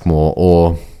can risk more,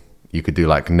 or you could do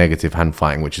like negative hand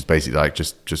fighting, which is basically like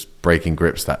just breaking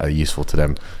grips that are useful to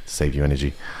them to save you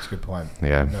energy. That's a good point.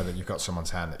 Yeah. You know that you've got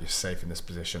someone's hand that you're safe in this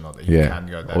position, or that you can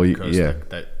go there because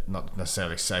they're not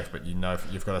necessarily safe, but you know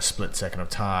you've got a split second of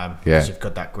time because you've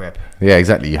got that grip. Yeah,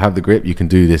 exactly. You have the grip, you can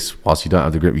do this. Whilst you don't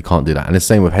have the grip, you can't do that. And the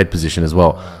same with head position as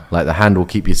well. Like the hand will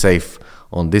keep you safe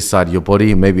on this side of your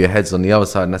body, maybe your head's on the other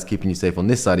side and that's keeping you safe on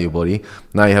this side of your body.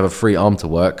 Now you have a free arm to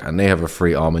work and they have a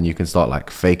free arm, and you can start like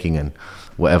faking and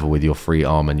whatever with your free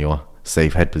arm and your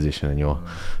safe head position and your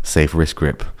safe wrist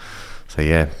grip. So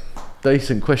yeah,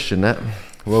 decent question that.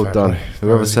 Well done.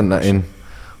 Whoever sent that in,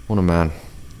 what a man,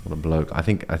 what a bloke. I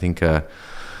think that's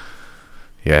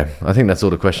all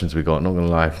the questions we got, not gonna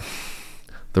lie.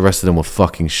 The rest of them were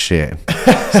fucking shit.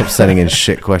 Stop sending in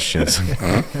shit questions.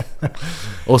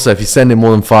 Also, if you send in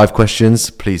more than 5 questions,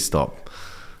 please stop.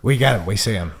 We get them. We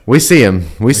see them. We see them.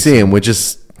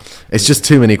 It's just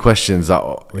too many questions.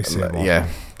 We see them. Yeah.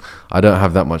 I don't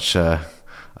have that much.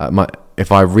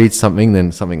 If I read something,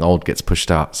 then something old gets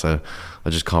pushed out. So I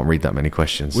just can't read that many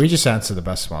questions. We just answer the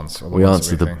best ones. We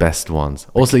answer the best ones.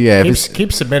 Also,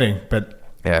 keep submitting, but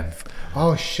yeah.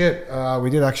 Oh shit! We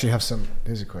did actually have some.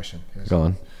 Here's a question. Go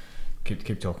on.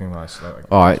 Keep talking while I slow.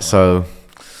 All right. So,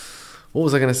 what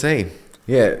was I going to say?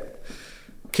 Yeah.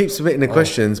 Keep submitting the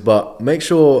questions, but make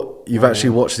sure you've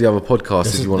actually watched the other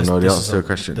podcast if you want to know the answer to a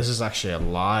question. This is actually a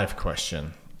live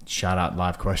question. Shout out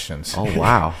live questions. Oh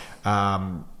wow.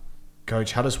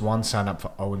 Coach, how does one sign up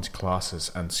for Owen's classes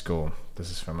and school?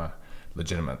 This is from a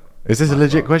legitimate. Is this a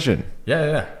legit question?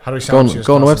 Yeah. How do we sign up?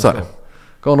 Go on the website.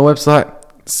 Go on the website.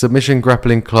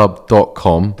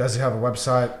 submissiongrapplingclub.com. Does it have a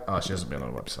website? Oh, she hasn't been on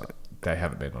a website. They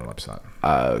haven't been on a website.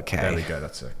 Okay. There we go.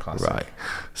 That's a classic. Right.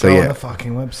 So go on the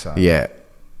fucking website. Yeah.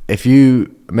 If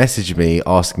you message me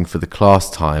asking for the class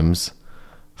times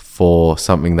for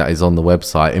something that is on the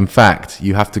website, in fact,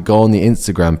 you have to go on the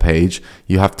Instagram page.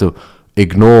 You have to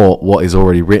ignore what is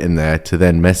already written there to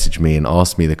then message me and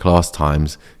ask me the class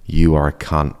times. You are a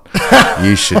cunt.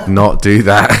 You should not do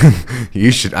that.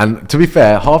 You should. And to be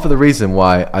fair, half of the reason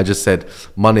why I just said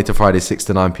Monday to Friday 6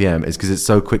 to 9 p.m. is because it's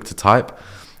so quick to type.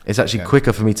 It's actually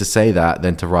quicker for me to say that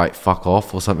than to write fuck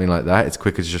off or something like that. It's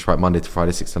quicker to just write Monday to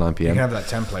Friday 6 to 9 p.m. You can have that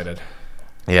templated.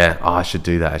 Yeah. Oh, I should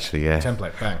do that actually. Yeah.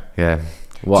 Template. Bang. Yeah.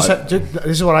 This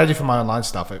is what I do for my online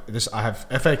stuff. I have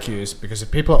FAQs because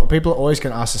if people are always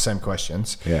going to ask the same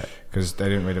questions. Yeah. Because they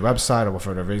didn't read the website or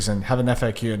for whatever reason. Have an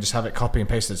FAQ and just have it copy and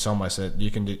pasted somewhere so that you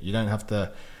don't have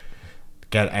to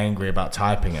get angry about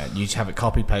typing it. You just have it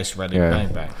copy paste ready.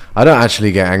 Bang bang. I don't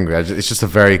actually get angry. It's just a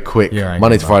very quick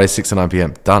Monday to Friday 6 to 9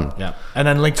 p.m. Done. Yeah. And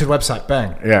then link to the website.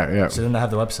 Bang. Yeah. So then they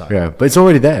have the website. Yeah. But it's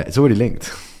already there. It's already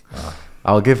linked.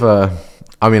 I'll give a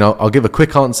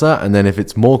quick answer, and then if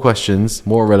it's more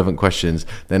relevant questions,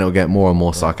 then it'll get more and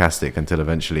more sarcastic until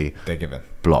eventually they're given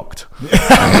blocked.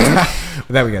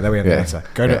 There we go. There we have the answer.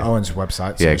 Go to Owen's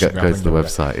website. Yeah, go to the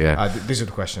website. Yeah. These are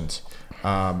the questions.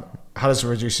 How does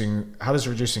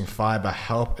reducing fiber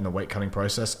help in the weight cutting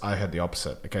process? I had the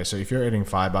opposite. Okay, so if you're eating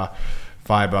fiber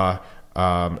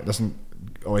it doesn't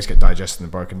always get digested and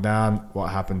broken down. What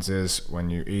happens is when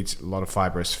you eat a lot of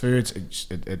fibrous foods,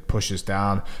 it pushes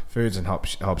down foods and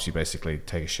helps you basically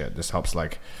take a shit. This helps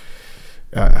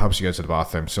helps you go to the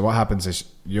bathroom. So what happens is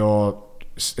your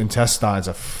intestines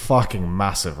are fucking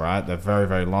massive, right? They're very,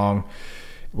 very long.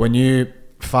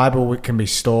 Fiber can be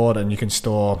stored, and you can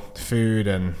store food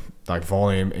and like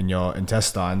volume in your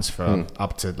intestines for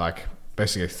up to like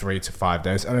basically 3 to 5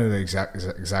 days. I don't know the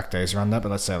exact days around that, but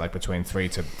let's say like between 3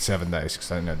 to 7 days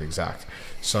because I don't know the exact.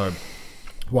 So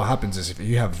what happens is if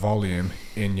you have volume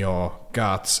in your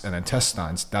guts and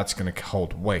intestines, that's going to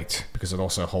hold weight because it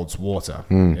also holds water.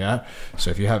 Yeah. So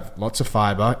if you have lots of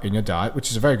fiber in your diet,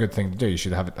 which is a very good thing to do, you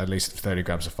should have at least 30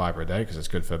 grams of fiber a day because it's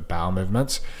good for bowel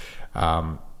movements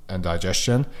and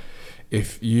digestion.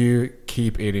 If you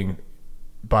keep eating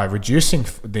by reducing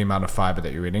the amount of fiber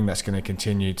that you're eating, that's going to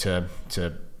continue to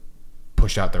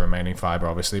push out the remaining fiber,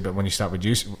 obviously. But when you start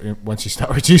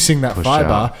reducing that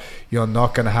fiber, you're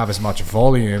not going to have as much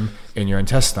volume in your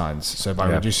intestines. So by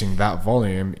reducing that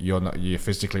volume, you're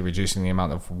physically reducing the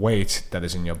amount of weight that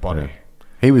is in your body. Yeah.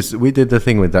 We did the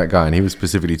thing with that guy, and he was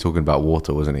specifically talking about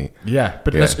water, wasn't he? Yeah,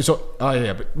 but that's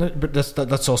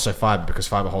also fiber, because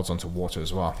fiber holds onto water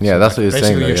as well. Yeah, so that's what you're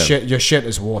saying. Basically, your shit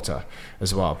is water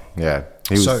as well. Yeah.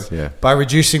 By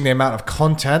reducing the amount of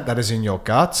content that is in your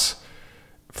guts,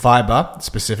 fiber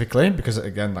specifically, because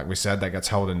again, like we said, that gets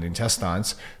held in the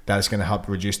intestines, that is going to help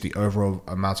reduce the overall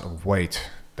amount of weight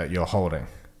that you're holding.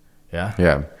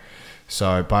 Yeah.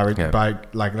 So by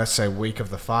like, let's say week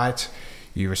of the fight,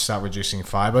 you start reducing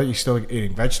fiber. You're still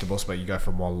eating vegetables, but you go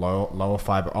for more lower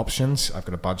fiber options. I've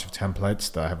got a bunch of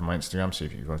templates that I have on my Instagram, so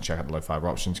if you want to check out the low fiber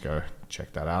options, go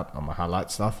check that out on my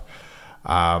highlight stuff.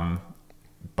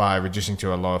 By reducing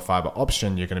to a lower fiber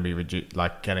option, you're going to be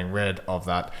getting rid of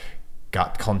that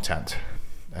gut content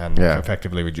and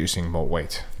effectively reducing more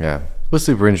weight. Yeah, it was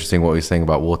super interesting what he was saying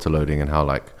about water loading and how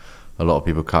like a lot of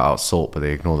people cut out salt, but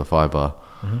they ignore the fiber.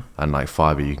 And like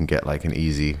fiber, you can get like an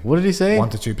easy. What did he say? 1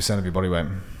 to 2% of your body weight.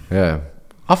 Yeah,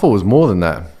 I thought it was more than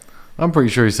that. I'm pretty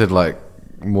sure he said like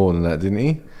more than that, didn't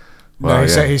he? Well,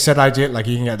 he said idea like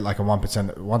you can get like a 1 to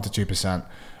 2%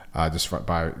 just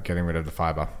by getting rid of the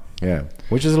fiber. Yeah,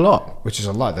 which is a lot.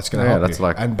 That's going to help you.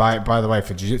 And by the way,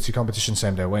 for jiu-jitsu competition,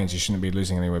 same day weigh-ins, you shouldn't be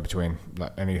losing anywhere between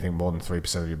like anything more than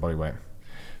 3% of your body weight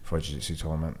for a jiu-jitsu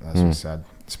tournament. That's what he said,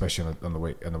 especially on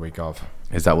the week of.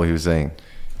 Is that what he was saying?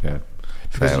 Yeah.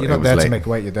 Because you're not there to make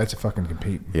weight, you're there to fucking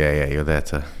compete. Yeah, you're there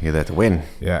to win.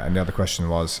 Yeah, and the other question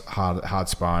was hard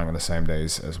sparring on the same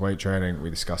days as weight training. We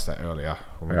discussed that earlier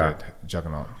when we did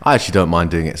Juggernaut. I actually don't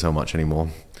mind doing it so much anymore.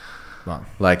 Right.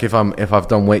 Like if I've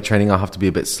done weight training, I have to be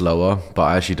a bit slower, but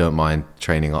I actually don't mind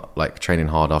training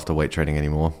hard after weight training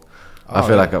anymore. I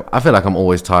feel like I'm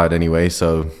always tired anyway,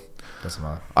 so doesn't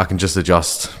matter. I can just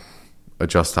adjust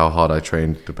how hard I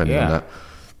train depending on that.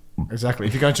 Exactly.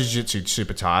 If you're going to jiu-jitsu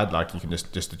super tired, like you can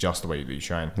just adjust the way that you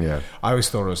train. Yeah. I always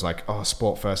thought it was like,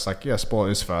 sport first. Like, yeah, sport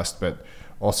is first, but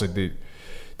also the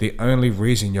only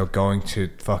reason you're going to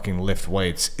fucking lift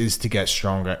weights is to get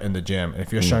stronger in the gym. And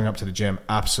if you're showing up to the gym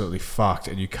absolutely fucked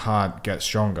and you can't get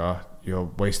stronger,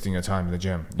 you're wasting your time in the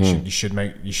gym. You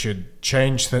should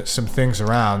change some things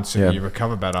around so you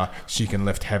recover better, so you can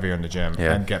lift heavier in the gym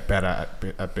and get better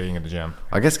at being in the gym.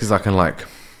 I guess because I can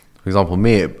for example,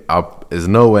 me, there's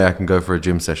no way I can go for a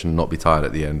gym session and not be tired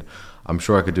at the end. I'm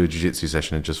sure I could do a jiu-jitsu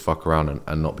session and just fuck around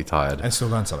and not be tired. And still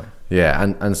learn something. Yeah,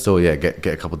 and still, get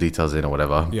a couple details in or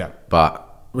whatever. Yeah.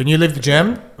 But when you leave the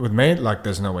gym with me, like,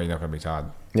 there's no way you're not going to be tired.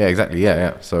 Yeah, exactly.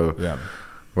 Yeah. So,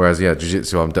 whereas,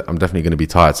 jiu-jitsu, I'm definitely going to be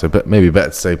tired. So, but maybe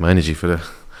better to save my energy for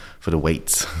the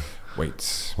weights.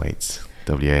 Weights.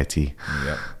 W-A-T.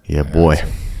 Yeah, boy.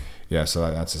 Yeah, so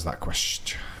that answers that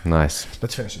question. Nice.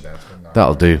 Let's finish it there.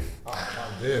 That'll do.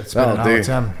 It's been an hour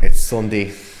 10. It's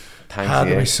Sunday. How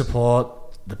do we support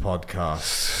the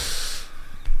podcast?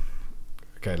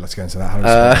 Okay, let's get into that. How do we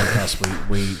support the podcast?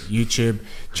 We YouTube.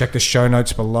 Check the show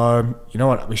notes below. You know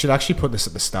what? We should actually put this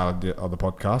at the start of the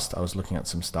podcast. I was looking at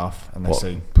some stuff, and they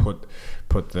say put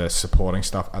the supporting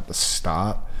stuff at the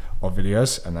start of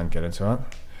videos, and then get into it.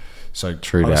 So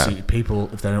obviously, people,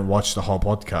 if they don't watch the whole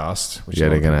podcast, which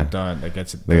they're gonna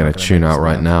tune out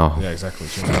right now. Yeah, exactly.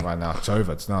 Tune out right now. It's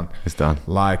over. It's done. It's done.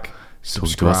 Like,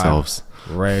 subscribe, to ourselves.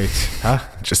 Rate.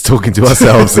 Just talking to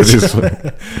ourselves.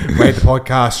 Rate the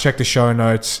podcast. Check the show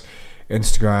notes.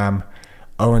 Instagram.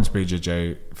 Eoghan's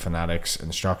BJJ Fanatics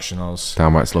Instructionals.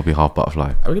 Downright sloppy half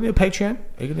butterfly. Are we gonna do a Patreon?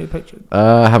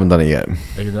 I haven't done it yet.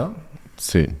 Are you gonna do it?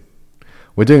 Soon.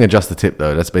 We're doing a Just the Tip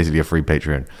though. That's basically a free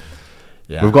Patreon.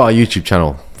 Yeah. We've got our YouTube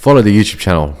channel. Follow the YouTube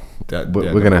channel.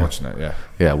 We're gonna watching it.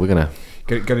 Yeah, we're gonna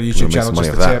go to YouTube channel.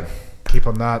 Just the Tip. Keep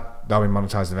on that. That'll be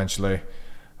monetized eventually.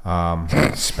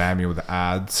 Spam you with the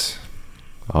ads.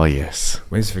 Oh yes.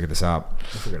 We need to figure this out.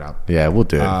 We'll figure it out. Yeah, we'll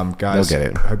do it. Guys, they'll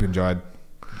get it. Hope you enjoyed.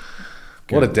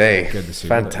 What a day. Good to see you.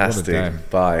 Fantastic. What a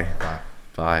day.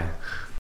 Bye.